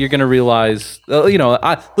way, you're going to realize,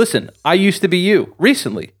 listen, I used to be you.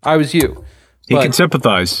 Recently, I was you. He can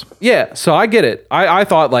sympathize. Yeah, so I get it. I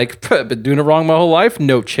thought like, been doing it wrong my whole life?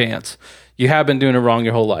 No chance. You have been doing it wrong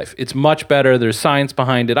your whole life. It's much better. There's science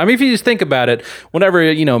behind it. I mean, if you just think about it, whenever,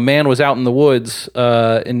 man was out in the woods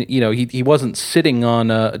and, he wasn't sitting on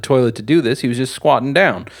a toilet to do this. He was just squatting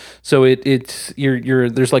down. So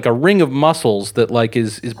there's like a ring of muscles that like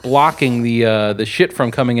is blocking the shit from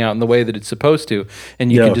coming out in the way that it's supposed to.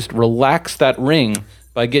 And you can just relax that ring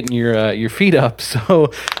by getting your feet up.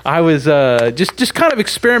 So I was just kind of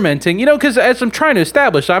experimenting, because as I'm trying to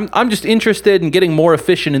establish, I'm just interested in getting more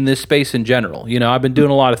efficient in this space in general. I've been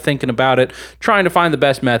doing a lot of thinking about it, trying to find the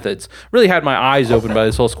best methods. Really had my eyes open by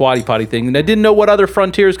this whole squatty potty thing, and I didn't know what other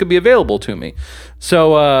frontiers could be available to me.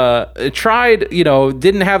 So I tried,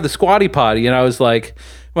 didn't have the squatty potty, and I was like,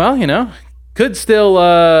 well, could still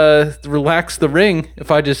relax the ring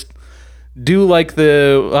if I just do like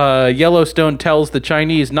the Yellowstone tells the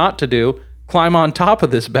Chinese not to do, climb on top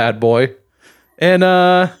of this bad boy. And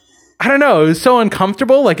I don't know, it was so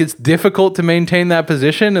uncomfortable. Like, it's difficult to maintain that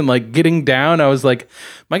position, and like getting down, I was like,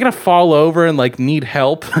 am I gonna fall over and like need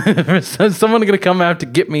help? Is someone gonna come out to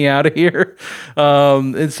get me out of here?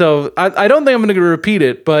 And so I don't think I'm gonna repeat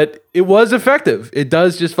it, but it was effective. It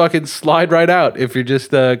does just fucking slide right out if you're just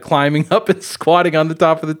climbing up and squatting on the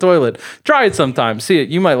top of the toilet. Try it sometime. See it.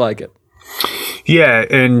 You might like it. Yeah,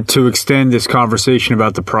 and to extend this conversation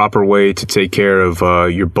about the proper way to take care of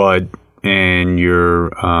your butt and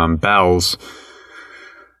your bowels,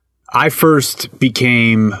 I first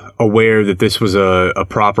became aware that this was a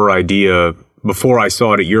proper idea before I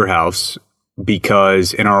saw it at your house,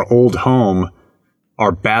 because in our old home,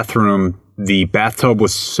 our bathroom, the bathtub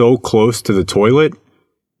was so close to the toilet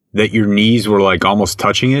that your knees were like almost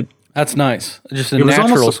touching it. That's nice. Just a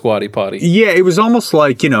natural squatty potty. Yeah, it was almost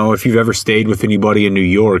like, if you've ever stayed with anybody in New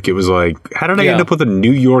York, it was like, how did I end up with a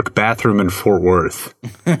New York bathroom in Fort Worth?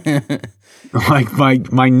 Like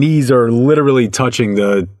my knees are literally touching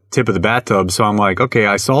the tip of the bathtub. So I'm like, okay,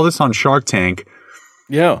 I saw this on Shark Tank.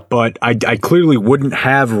 Yeah. But I clearly wouldn't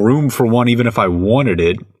have room for one even if I wanted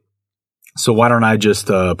it. So why don't I just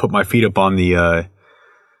put my feet up on the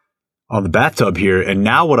bathtub here? And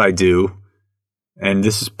now what I do, and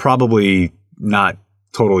this is probably not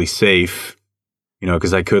totally safe,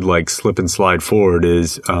 because I could like slip and slide forward,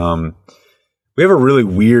 is we have a really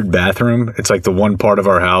weird bathroom. It's like the one part of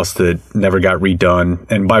our house that never got redone.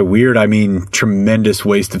 And by weird, I mean tremendous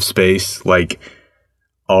waste of space. Like,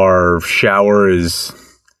 our shower is,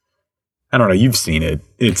 I don't know, you've seen it.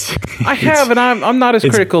 I have, and I'm not as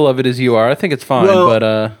critical of it as you are. I think it's fine, but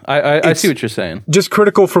I see what you're saying. Just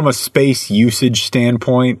critical from a space usage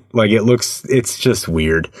standpoint. Like, it's just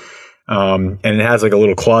weird. And it has like a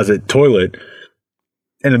little closet toilet.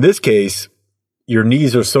 And in this case, your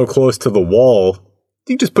knees are so close to the wall,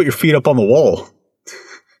 you just put your feet up on the wall.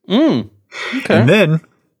 Okay. And then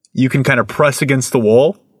you can kind of press against the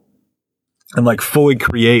wall and like fully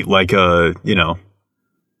create like a,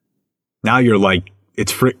 now you're like,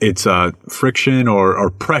 it's friction or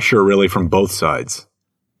pressure really from both sides.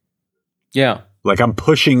 Yeah. Like, I'm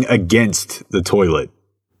pushing against the toilet.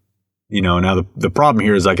 Now the problem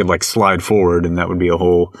here is I could like slide forward, and that would be a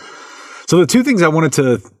whole. So the two things I wanted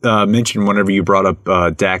to mention whenever you brought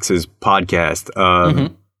up Dax's podcast,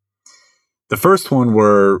 the first one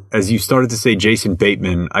were, as you started to say Jason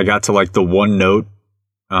Bateman, I got to like the one note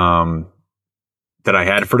that I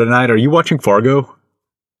had for tonight. Are you watching Fargo?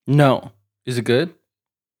 No. Is it good?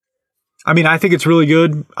 I mean, I think it's really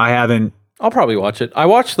good. I haven't. I'll probably watch it. I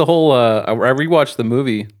watched the whole. I rewatched the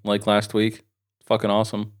movie like last week. Fucking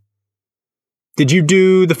awesome. Did you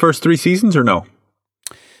do the first 3 seasons or no?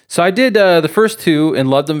 So I did the first 2 and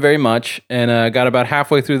loved them very much, and got about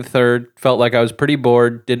halfway through the third. Felt like I was pretty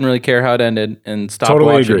bored. Didn't really care how it ended, and stopped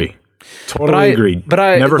watching. Totally agreed. But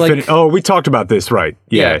I never like, finished. Oh, we talked about this, right?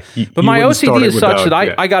 Yeah. But my OCD is such that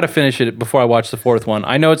I got to finish it before I watch the fourth one.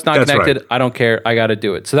 I know it's not connected. Right. I don't care. I got to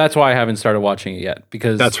do it. So that's why I haven't started watching it yet.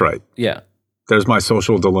 Because that's right. Yeah. There's my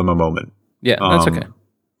social dilemma moment. Yeah, that's okay.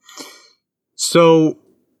 So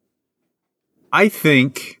I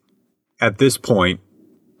think at this point,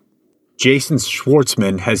 Jason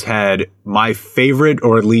Schwartzman has had my favorite,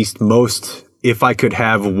 or at least most, if I could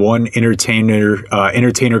have one entertainer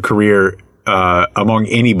career among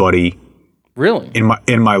anybody, really,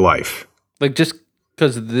 in my life. Like, just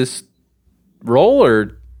because of this role,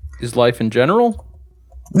 or his life in general?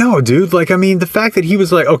 No, dude. Like, I mean, the fact that he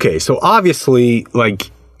was like, okay, so obviously,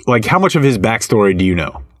 like how much of his backstory do you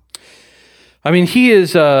know? I mean, he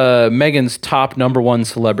is Megan's top #1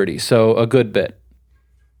 celebrity, so a good bit.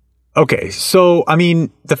 Okay, so I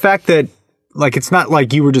mean, the fact that like it's not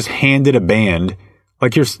like you were just handed a band.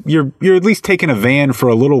 Like you're at least taking a van for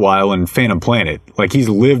a little while in Phantom Planet. Like, he's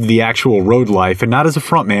lived the actual road life, and not as a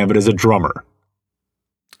frontman, but as a drummer.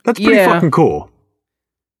 That's pretty fucking cool.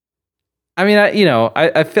 I mean,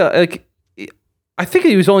 I feel like I think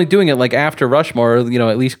he was only doing it like after Rushmore,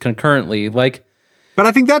 at least concurrently. Like, but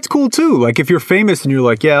I think that's cool too. Like, if you're famous and you're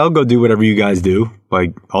like, yeah, I'll go do whatever you guys do.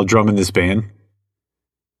 Like, I'll drum in this band.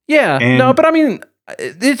 Yeah, no, but I mean,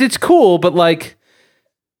 it's cool, but like,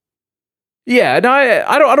 yeah, no,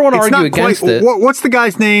 I don't want to argue against it. What's the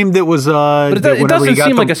guy's name that was? But it doesn't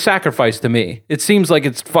seem like a sacrifice to me. It seems like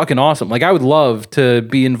it's fucking awesome. Like, I would love to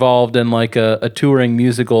be involved in like a touring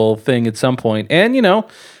musical thing at some point. And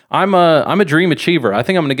I'm a dream achiever. I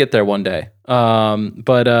think I'm going to get there one day. So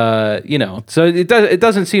it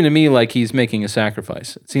doesn't seem to me like he's making a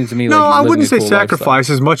sacrifice. It seems to me like he's I wouldn't say cool sacrifice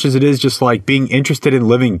lifestyle. as much as it is just like being interested in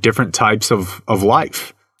living different types of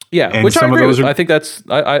life. Yeah, and which I agree with. I I think that's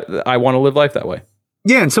I want to live life that way.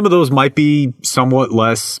 Yeah, and some of those might be somewhat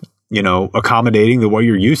less, accommodating than what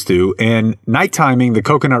you're used to. And Night Timing, the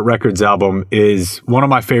Coconut Records album, is one of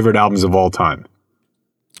my favorite albums of all time.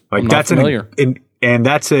 Like, I'm not that's familiar. And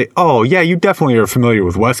that's oh yeah, you definitely are familiar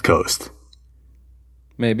with West Coast.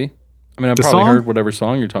 Maybe. I mean, I've The probably song? heard whatever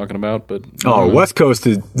song you're talking about, but Oh, West Coast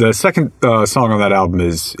is the second song on that album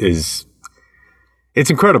is it's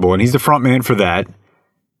incredible, and he's the front man for that.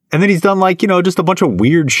 And then he's done just a bunch of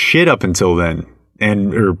weird shit up until then,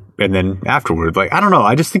 and then afterward. Like, I don't know,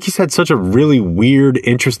 I just think he's had such a really weird,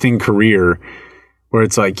 interesting career where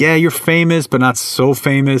it's like, yeah, you're famous, but not so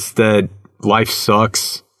famous that life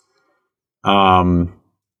sucks.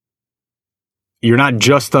 You're not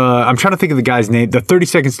just I'm trying to think of the guy's name, the 30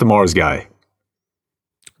 Seconds to Mars guy.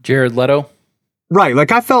 Jared Leto. Right,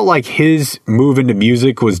 like I felt like his move into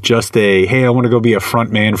music was just hey, I want to go be a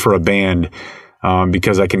front man for a band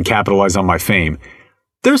because I can capitalize on my fame.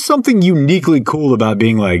 There's something uniquely cool about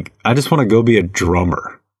being like, I just want to go be a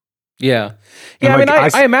drummer. Yeah. And Yeah,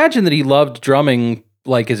 like, I imagine that he loved drumming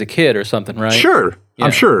like as a kid or something, right? Sure, Yeah.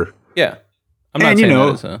 I'm sure. Yeah. I'm not And, saying you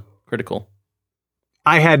know- that as critical.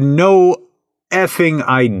 I had no effing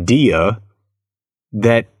idea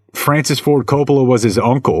that Francis Ford Coppola was his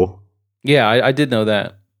uncle, Yeah, I did know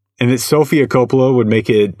that. and that Sofia Coppola would make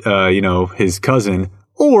it, his cousin,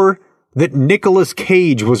 or that Nicolas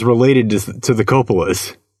Cage was related to the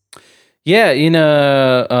Coppolas. Yeah, in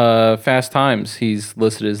Fast Times, he's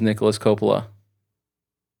listed as Nicholas Coppola.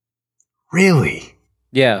 Really?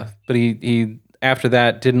 Yeah, but he after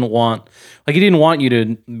that didn't want you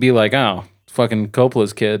to be like, oh, fucking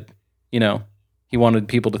Coppola's kid. He wanted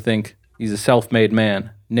people to think he's a self-made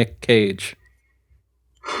man, Nick Cage.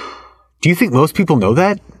 Do you think most people know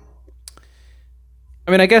that?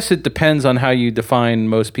 I mean, I guess it depends on how you define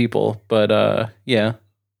most people, but yeah.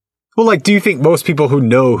 Well, like, do you think most people who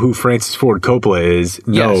know who Francis Ford Coppola is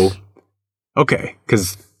know? Yes. Okay,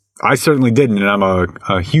 because I certainly didn't, and I'm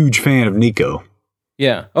a huge fan of Nico.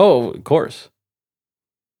 Yeah. Oh, of course.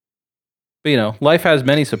 But life has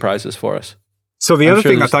many surprises for us. So the I'm other sure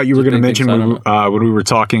thing I there's- thought you were there's going to big things mention I don't when we were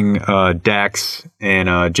talking Dax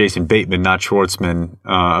and Jason Bateman, not Schwartzman,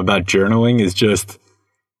 about journaling is just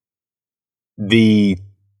the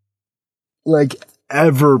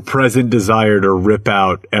ever-present desire to rip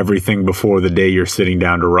out everything before the day you're sitting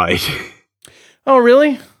down to write. Oh,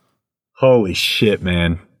 really? Holy shit,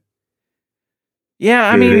 man. Yeah,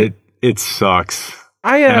 I Dude, mean, it sucks.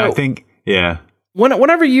 I And I think, yeah.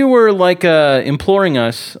 whenever you were imploring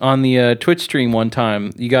us on the Twitch stream one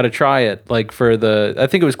time, you got to try it. For I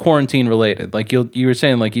think it was quarantine related. You were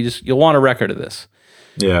saying you'll want a record of this.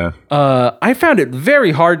 Yeah. I found it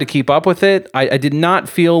very hard to keep up with it. I did not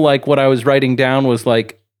feel like what I was writing down was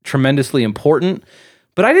tremendously important,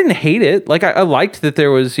 but I didn't hate it. I liked that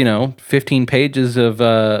there was 15 pages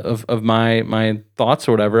of my thoughts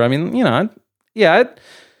or whatever. I mean, I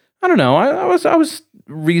don't know. I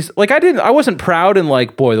wasn't proud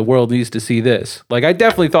and boy, the world needs to see this. I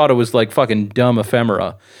definitely thought it was fucking dumb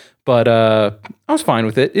ephemera, but I was fine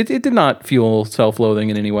with it. It did not fuel self-loathing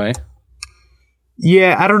in any way.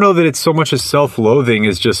 Yeah, I don't know that it's so much as self-loathing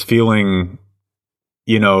as just feeling,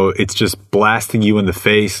 it's just blasting you in the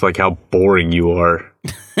face how boring you are.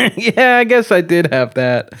 Yeah, I guess I did have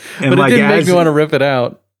that, And, but it didn't make me want to rip it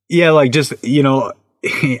out. Yeah,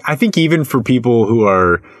 I think even for people who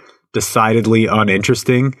are decidedly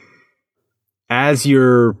uninteresting, as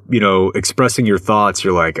you're, expressing your thoughts,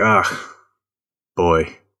 you're like,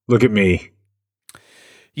 boy, look at me.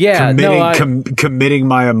 Yeah, Committing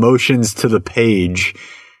my emotions to the page.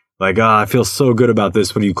 I feel so good about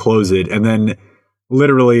this when you close it. And then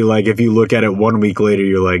literally, if you look at it 1 week later,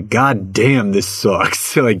 you're like, God damn, this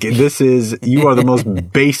sucks. You are the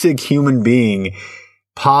most basic human being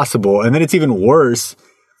possible. And then it's even worse.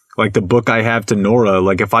 The book I have to Nora,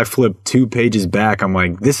 if I flip 2 pages back, I'm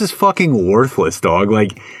like, this is fucking worthless, dog. Well,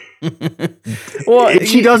 if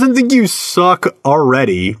she doesn't think you suck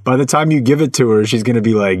already, by the time you give it to her, she's going to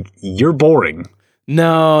be like, you're boring.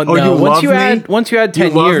 No. You Once love you add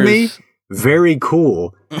 10 you love years, me? Very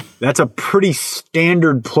cool. That's a pretty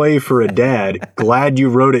standard play for a dad. Glad you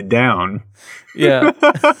wrote it down. yeah.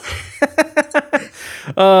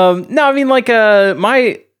 No, I mean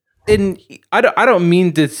I don't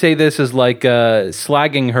mean to say this as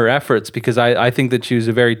slagging her efforts, because I think that she was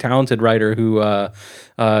a very talented writer who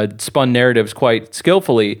spun narratives quite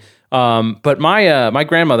skillfully. But my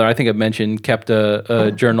grandmother, I think I've mentioned, kept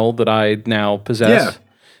a journal that I now possess. Yeah.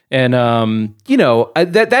 And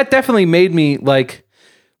that definitely made me like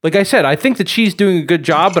I said, I think that she's doing a good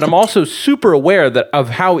job, but I'm also super aware of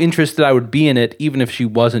how interested I would be in it, even if she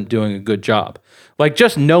wasn't doing a good job. Like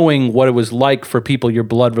just knowing what it was like for people you're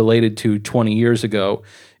blood related to 20 years ago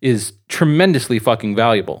is tremendously fucking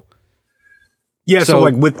valuable. Yeah, so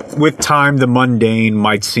like with time, the mundane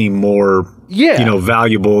might seem more,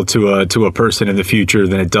 valuable to a person in the future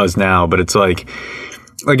than it does now. But it's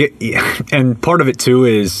and part of it too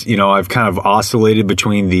is, I've kind of oscillated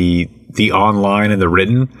between the online and the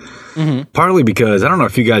written. Mm-hmm. Partly because I don't know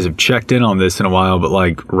if you guys have checked in on this in a while, but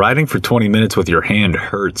like writing for 20 minutes with your hand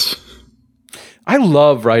hurts. I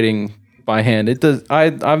love writing by hand. It does.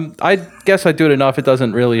 I guess I do it enough. It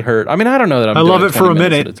doesn't really hurt. I mean, I don't know that I love it for a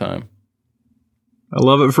minute at a time. I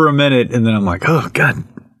love it for a minute, and then I'm like, oh god,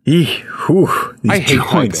 these I hate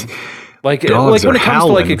joints. typing. Like when it comes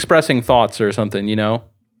to like expressing thoughts or something,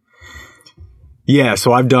 Yeah,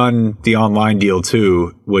 so I've done the online deal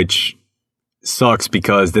too, which sucks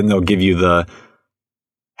because then they'll give you the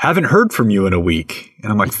haven't heard from you in a week.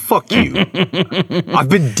 And I'm like, fuck you. I've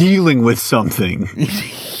been dealing with something.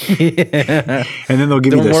 Yeah. And then they'll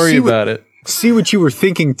give you Don't worry about it. See what you were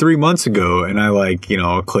thinking 3 months ago. And I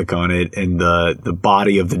I'll click on it and the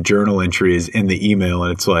body of the journal entry is in the email.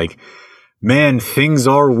 And it's like, man, things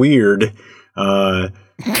are weird. It's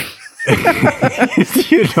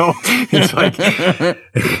like,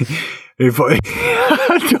 if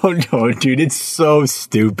I don't know, dude, it's so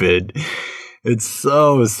stupid. It's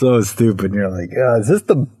so stupid. And you're like, is this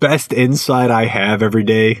the best insight I have every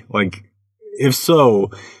day? Like, if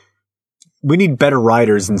so, we need better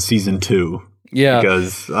writers in season 2. Yeah.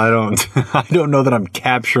 Because I don't know that I'm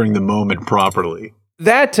capturing the moment properly.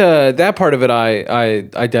 That part of it I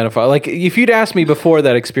identify. Like, if you'd asked me before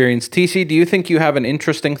that experience, TC, do you think you have an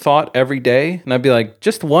interesting thought every day? And I'd be like,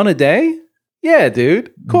 just one a day? Yeah, dude.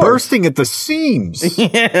 Of course. Bursting at the seams.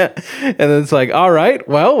 Yeah. And then it's like, all right,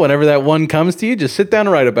 well, whenever that one comes to you, just sit down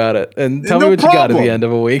and write about it. And tell me what you got at the end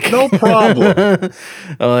of a week. No problem.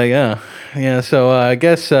 I'm like, yeah. So I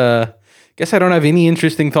guess I don't have any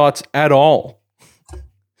interesting thoughts at all.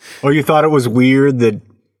 Oh, you thought it was weird that,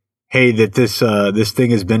 hey, that this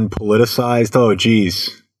thing has been politicized? Oh,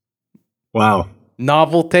 geez. Wow.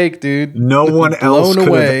 Novel take, dude. No one else could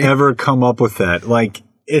have ever come up with that. Like,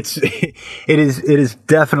 it is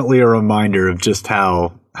definitely a reminder of just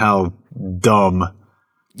how dumb.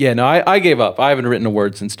 Yeah, no, I gave up. I haven't written a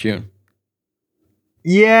word since June.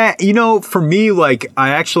 Yeah, for me, like,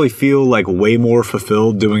 I actually feel like way more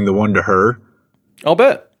fulfilled doing the one to her. I'll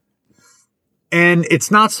bet. And it's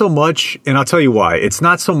not so much, and I'll tell you why. It's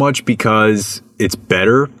not so much because it's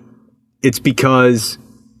better. It's because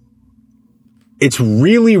it's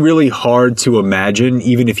really, really hard to imagine,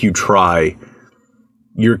 even if you try,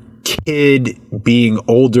 your kid being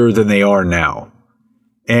older than they are now.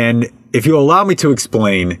 And if you'll allow me to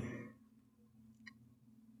explain,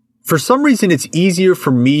 for some reason, it's easier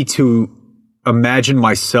for me to imagine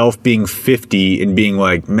myself being 50 and being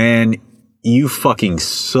like, man, you fucking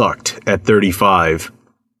sucked at 35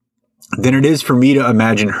 than it is for me to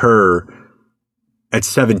imagine her at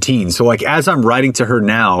 17. So like, as I'm writing to her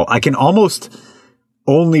now, I can almost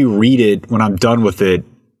only read it when I'm done with it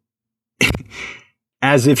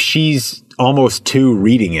as if she's almost 2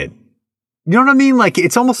 reading it. You know what I mean? Like,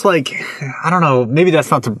 it's almost like, I don't know, maybe that's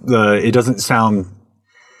not it doesn't sound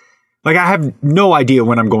like I have no idea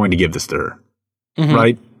when I'm going to give this to her. Mm-hmm.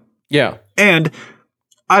 Right? Yeah. And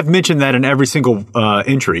I've mentioned that in every single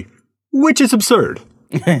entry, which is absurd.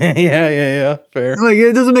 Yeah. Fair. Like,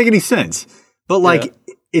 it doesn't make any sense. But like,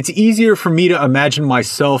 it's easier for me to imagine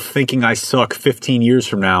myself thinking I suck 15 years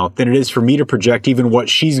from now than it is for me to project even what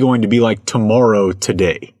she's going to be like tomorrow,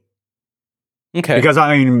 today. Okay. Because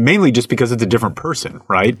mainly just because it's a different person,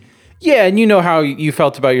 right? Yeah, and you know how you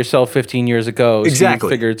felt about yourself 15 years ago. So exactly.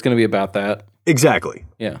 You figure it's going to be about that. Exactly.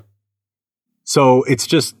 Yeah. So it's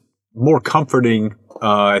just more comforting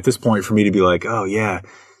at this point for me to be like, oh yeah,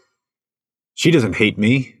 she doesn't hate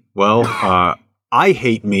me. Well, I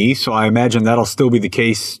hate me, so I imagine that'll still be the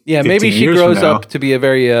case. Yeah, maybe she grows up to be a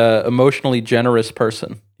very emotionally generous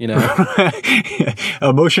person,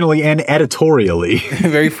 emotionally and editorially.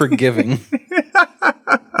 Very forgiving.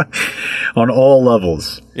 On all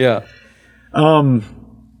levels. Yeah.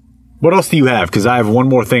 What else do you have? Because I have one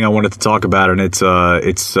more thing I wanted to talk about, and it's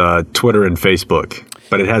Twitter and Facebook,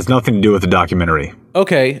 but it has nothing to do with the documentary.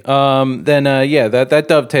 Okay. That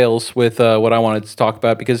dovetails with what I wanted to talk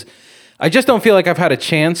about, because I just don't feel like I've had a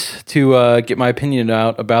chance to get my opinion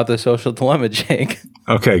out about the social dilemma, Jake.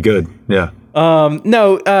 Okay, good. Yeah.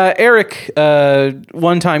 Eric,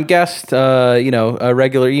 one-time guest, a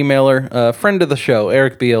regular emailer, friend of the show,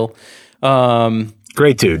 Eric Beal.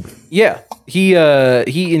 Great dude. Yeah, he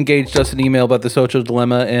engaged us in email about the social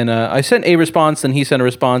dilemma, and I sent a response, and he sent a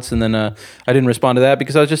response, and then I didn't respond to that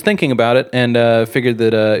because I was just thinking about it and figured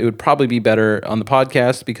that it would probably be better on the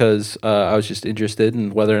podcast because I was just interested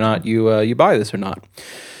in whether or not you buy this or not.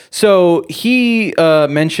 So he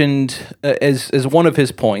mentioned as one of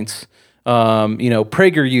his points,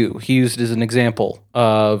 PragerU. He used as an example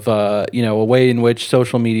of a way in which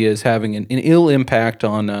social media is having an ill impact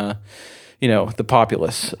on the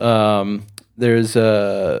populace. There's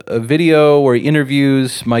a video where he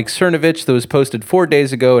interviews Mike Cernovich that was posted 4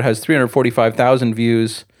 days ago. It has 345,000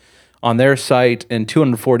 views on their site and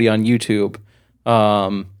 240 on YouTube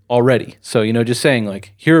already. So, just saying,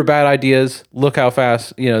 like, here are bad ideas. Look how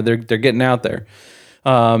fast, they're getting out there.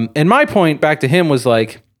 And my point back to him was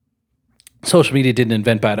like, social media didn't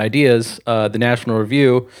invent bad ideas. The National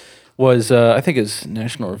Review was, I think it's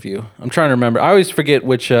National Review. I'm trying to remember. I always forget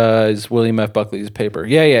which is William F. Buckley's paper.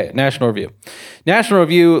 Yeah, National Review. National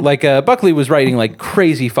Review, like Buckley was writing like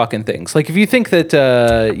crazy fucking things. Like if you think that,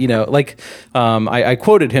 I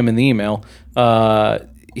quoted him in the email.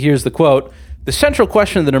 Here's the quote. The central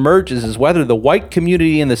question that emerges is whether the white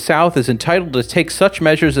community in the South is entitled to take such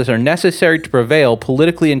measures as are necessary to prevail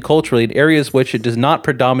politically and culturally in areas which it does not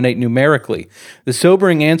predominate numerically. The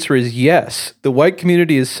sobering answer is yes. The white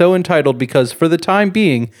community is so entitled because, for the time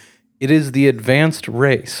being, it is the advanced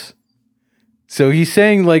race. So he's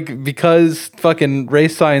saying, like, because fucking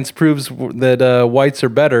race science proves that whites are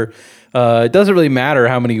better, it doesn't really matter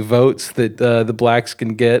how many votes that the blacks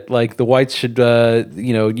can get. Like the whites should,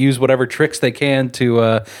 use whatever tricks they can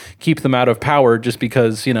to keep them out of power, just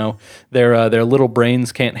because their little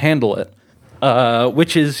brains can't handle it.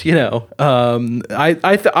 Which is,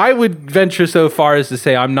 I would venture so far as to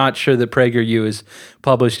say I'm not sure that PragerU has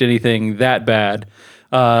published anything that bad.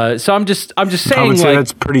 So I'm just saying, I would say like,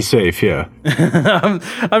 that's pretty safe. Yeah.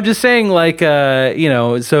 I'm just saying, like,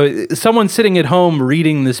 so someone sitting at home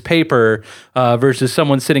reading this paper versus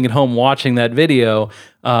someone sitting at home watching that video,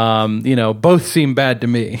 both seem bad to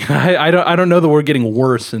me. I don't know that we're getting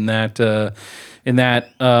worse in that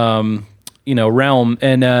realm.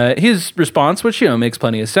 And his response, which makes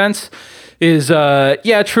plenty of sense, is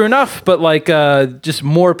true enough, but like just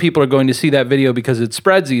more people are going to see that video because it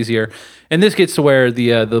spreads easier. And this gets to where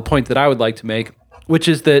the point that I would like to make, which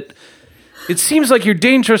is that it seems like you're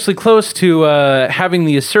dangerously close to having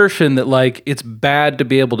the assertion that like it's bad to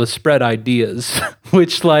be able to spread ideas,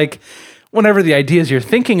 which like whenever the ideas you're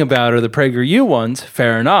thinking about are the PragerU ones,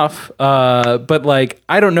 fair enough. But like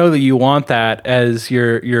I don't know that you want that as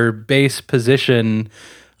your base position.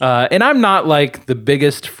 And I'm not like the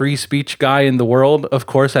biggest free speech guy in the world. Of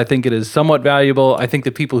course, I think it is somewhat valuable. I think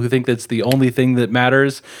that people who think that's the only thing that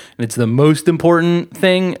matters and it's the most important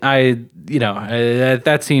thing,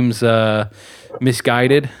 that seems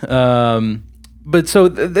misguided. But so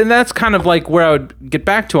then that's kind of like where I would get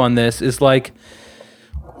back to on this is like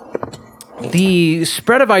the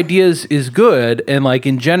spread of ideas is good. And like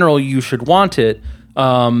in general, you should want it.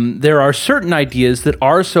 There are certain ideas that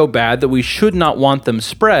are so bad that we should not want them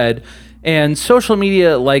spread, and social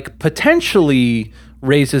media like potentially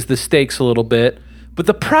raises the stakes a little bit. But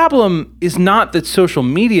the problem is not that social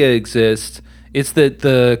media exists, it's that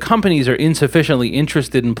the companies are insufficiently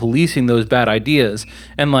interested in policing those bad ideas,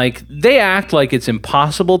 and like they act like it's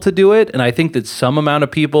impossible to do it, and I think that some amount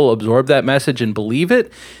of people absorb that message and believe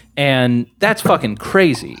it. And that's fucking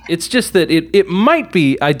crazy. It's just that it might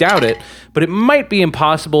be, I doubt it, but it might be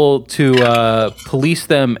impossible to police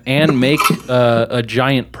them and make a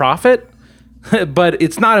giant profit. But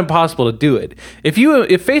it's not impossible to do it. If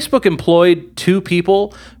Facebook employed 2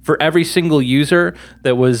 people for every single user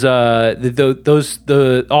that was all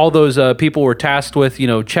those people were tasked with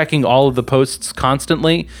checking all of the posts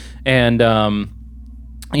constantly and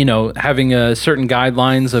having certain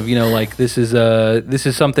guidelines of like this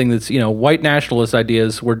is something that's white nationalist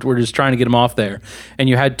ideas. We're just trying to get them off there. And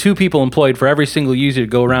you had 2 people employed for every single user to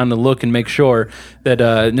go around and look and make sure that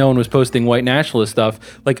no one was posting white nationalist stuff.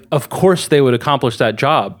 Like, of course they would accomplish that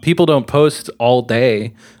job. People don't post all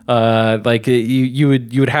day. You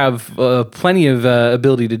would have plenty of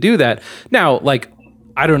ability to do that. Now, like,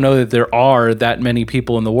 I don't know that there are that many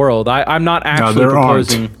people in the world. I'm not actually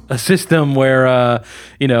proposing a system where,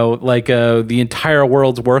 the entire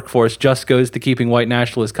world's workforce just goes to keeping white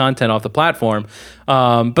nationalist content off the platform.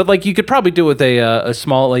 But like you could probably do it with a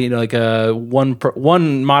small,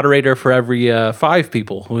 one moderator for every 5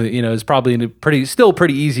 people. Is probably a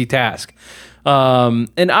pretty easy task.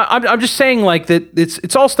 And I'm just saying like that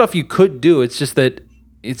it's all stuff you could do. It's just that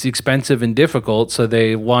it's expensive and difficult, so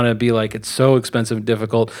they want to be like, it's so expensive and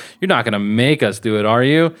difficult. You're not going to make us do it, are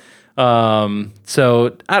you?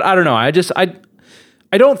 So I don't know.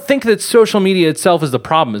 I don't think that social media itself is the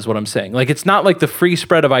problem, is what I'm saying. Like, it's not like the free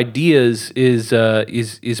spread of ideas is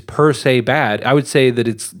per se bad. I would say that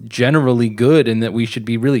it's generally good, and that we should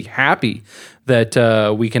be really happy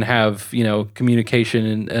that we can have, you know,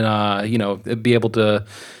 communication and you know, be able to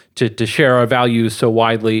share our values so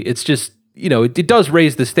widely. It's just, you know, it does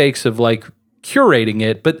raise the stakes of like curating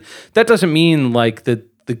it, but that doesn't mean like that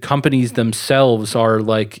the companies themselves are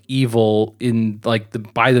like evil in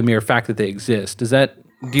like by the mere fact that they exist.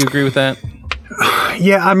 Do you agree with that?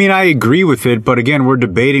 Yeah, I mean, I agree with it, but again, we're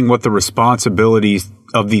debating what the responsibilities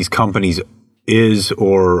of these companies is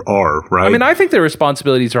or are, right? I mean, I think their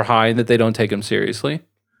responsibilities are high and that they don't take them seriously.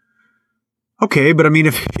 Okay, but I mean,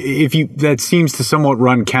 if you, that seems to somewhat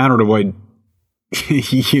run counter to what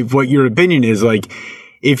what your opinion is. Like,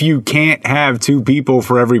 if you can't have two people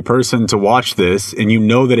for every person to watch this, and you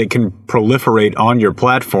know that it can proliferate on your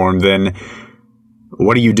platform, then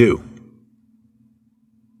what do you do?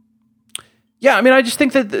 Yeah, I mean, I just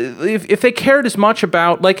think that if they cared as much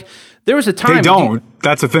about, like, there was a time... They don't.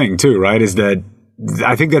 That's the thing, too, right? Is that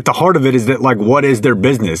I think that the heart of it is that, like, what is their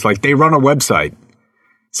business? Like, they run a website.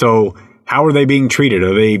 So how are they being treated?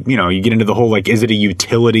 Are they, you know, you get into the whole, like, is it a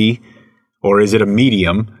utility or is it a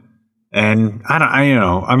medium? And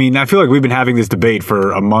I mean, I feel like we've been having this debate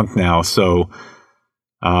for a month now. So,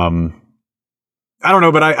 I don't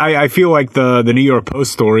know, but I feel like the New York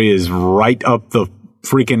Post story is right up the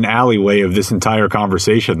freaking alleyway of this entire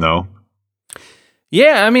conversation, though.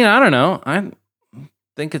 Yeah, I mean, I don't know. I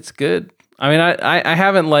think it's good. I mean, I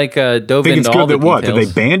haven't like dove into all the details. What? Did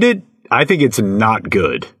they ban it? I think it's not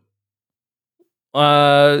good.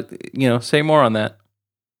 You know, say more on that.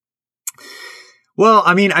 Well,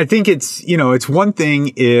 I mean, I think it's, you know, it's one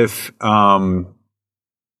thing if,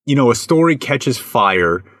 you know, a story catches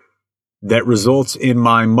fire that results in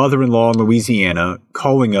my mother-in-law in Louisiana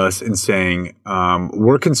calling us and saying,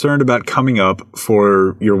 we're concerned about coming up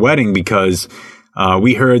for your wedding because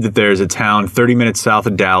we heard that there's a town 30 minutes south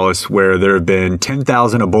of Dallas where there have been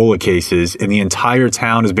 10,000 Ebola cases and the entire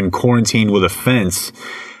town has been quarantined with a fence.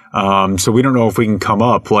 So we don't know if we can come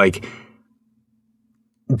up. Like,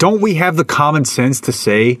 don't we have the common sense to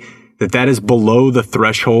say that that is below the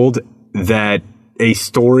threshold that a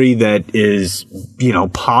story that is, you know,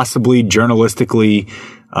 possibly journalistically,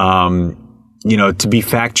 you know, to be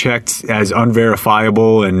fact checked as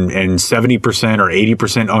unverifiable and 70% or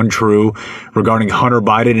 80% untrue regarding Hunter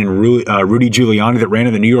Biden and Rudy Giuliani that ran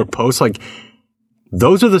in the New York Post, like,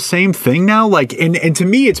 those are the same thing now. Like, and to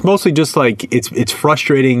me, it's mostly just like, it's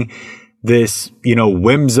frustrating this, you know,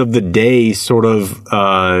 whims of the day sort of,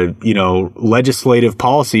 you know, legislative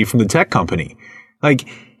policy from the tech company. Like,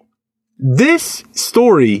 this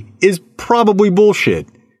story is probably bullshit,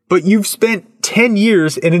 but you've spent 10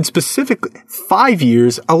 years and in specific 5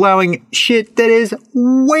 years allowing shit that is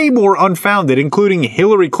way more unfounded, including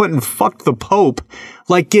Hillary Clinton fucked the Pope,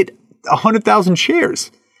 like, get 100,000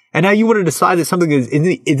 shares. And now you want to decide that something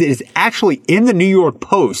is actually in the New York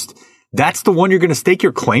Post, that's the one you're going to stake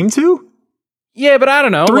your claim to? Yeah, but I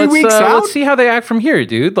don't know. 3 weeks out? Let's see how they act from here,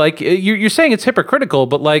 dude. Like, you're saying it's hypocritical,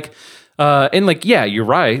 but like, and like, yeah, you're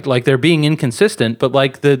right. Like, they're being inconsistent, but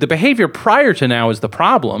like the behavior prior to now is the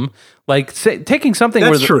problem. Like, taking something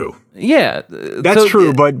that's true. Yeah, that's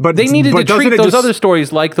true. But they needed to treat those other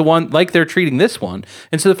stories like the one, like they're treating this one.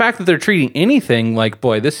 And so the fact that they're treating anything like,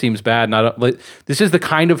 boy, this seems bad. Not like this is the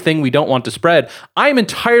kind of thing we don't want to spread. I'm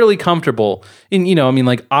entirely comfortable in, you know, I mean,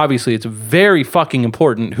 like, obviously it's very fucking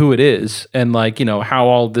important who it is and like, you know, how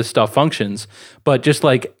all this stuff functions. But just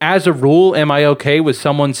like as a rule, am I okay with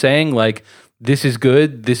someone saying like, this is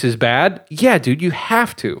good, this is bad? Yeah, dude, you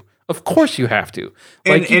have to. Of course you have to.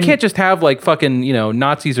 Like, you can't just have like fucking, you know,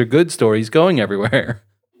 Nazis are good stories going everywhere.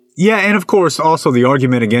 Yeah, and of course, also the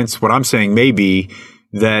argument against what I'm saying may be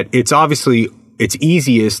that it's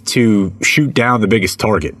easiest to shoot down the biggest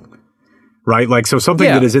target, right? Like, so something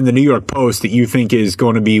that is in the New York Post that you think is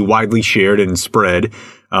going to be widely shared and spread,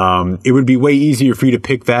 it would be way easier for you to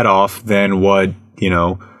pick that off than what, you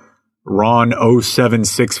know, Ron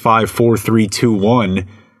 07654321,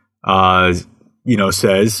 you know,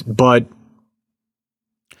 says, but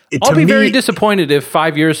I'll be very disappointed if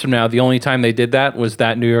 5 years from now, the only time they did that was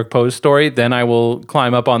that New York Post story. Then I will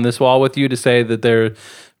climb up on this wall with you to say that they're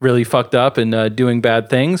really fucked up and doing bad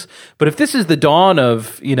things. But if this is the dawn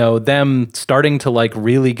of, you know, them starting to like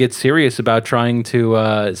really get serious about trying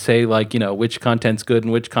to say like, you know, which content's good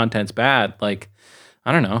and which content's bad, like,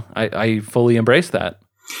 I don't know. I fully embrace that.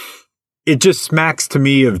 It just smacks to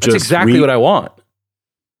me of That's exactly what I want.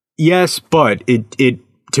 Yes, but it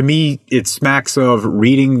to me, it smacks of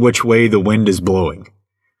reading which way the wind is blowing.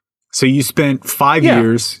 So you spent 5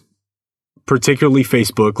 years, particularly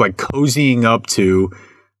Facebook, like cozying up to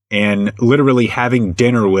and literally having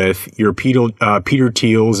dinner with your Peter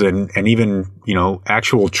Thiels and even,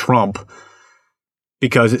 actual Trump,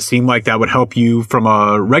 because it seemed like that would help you from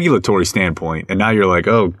a regulatory standpoint. And now you're like,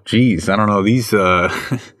 oh, geez, I don't know. These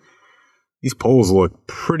polls look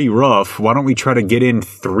pretty rough. Why don't we try to get in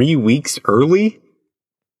 3 weeks early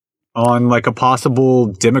on like a possible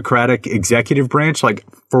Democratic executive branch? Like,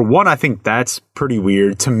 for one, I think that's pretty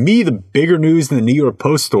weird. To me, the bigger news in the New York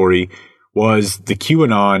Post story was the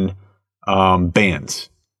QAnon bans.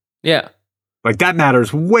 Yeah. Like, that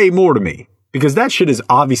matters way more to me because that shit is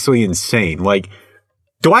obviously insane. Like,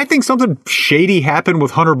 do I think something shady happened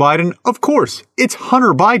with Hunter Biden? Of course. It's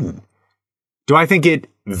Hunter Biden. Do I think it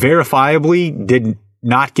verifiably did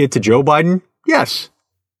not get to Joe Biden? Yes,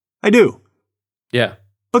 I do. Yeah.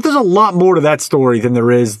 But there's a lot more to that story than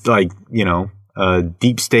there is, like, a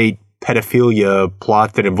deep state pedophilia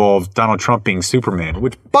plot that involved Donald Trump being Superman,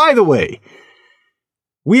 which, by the way,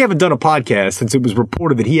 we haven't done a podcast since it was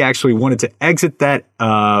reported that he actually wanted to exit that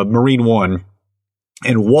Marine One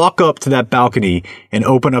and walk up to that balcony and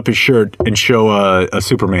open up his shirt and show a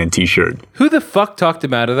Superman t-shirt. Who the fuck talked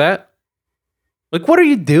him out of that? Like, what are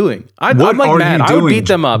you doing? I'm like mad. I would beat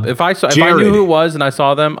them up. If I knew who it was and I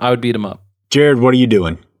saw them, I would beat them up. Jared, what are you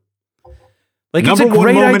doing? Like, Number it's a one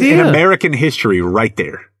great moment idea in American history right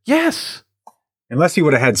there. Yes. Unless he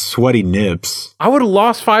would have had sweaty nips. I would have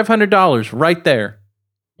lost $500 right there.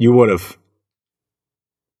 You would have.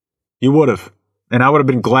 You would have. And I would have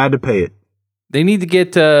been glad to pay it. They need to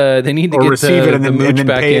get receive it and then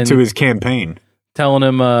back pay in, it to his campaign. telling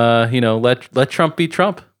him let Trump be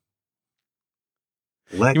Trump.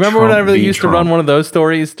 You remember Trump whenever they be used Trump. to run one of those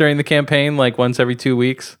stories during the campaign, like once every 2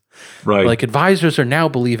 weeks? Right. Like, advisors are now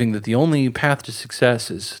believing that the only path to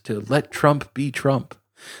success is to let Trump be Trump.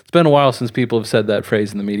 It's been a while since people have said that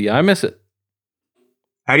phrase in the media. I miss it.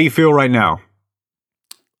 How do you feel right now?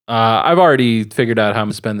 I've already figured out how I'm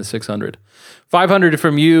going to spend the $600. $500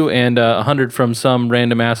 from you and $100 from some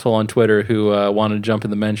random asshole on Twitter who wanted to jump in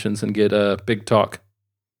the mentions and get a big talk.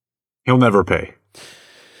 He'll never pay.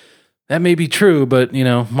 That may be true, but,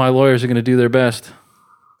 my lawyers are going to do their best.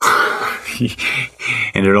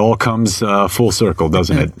 And it all comes full circle,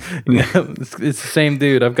 doesn't it? It's the same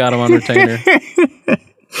dude. I've got him on retainer.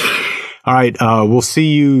 All right. We'll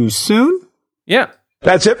see you soon. Yeah.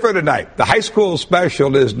 That's it for tonight. The high school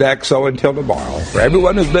special is next, so until tomorrow, for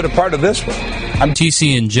everyone who's been a part of this one, I'm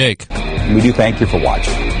TC and Jake. We do thank you for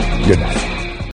watching. Good night.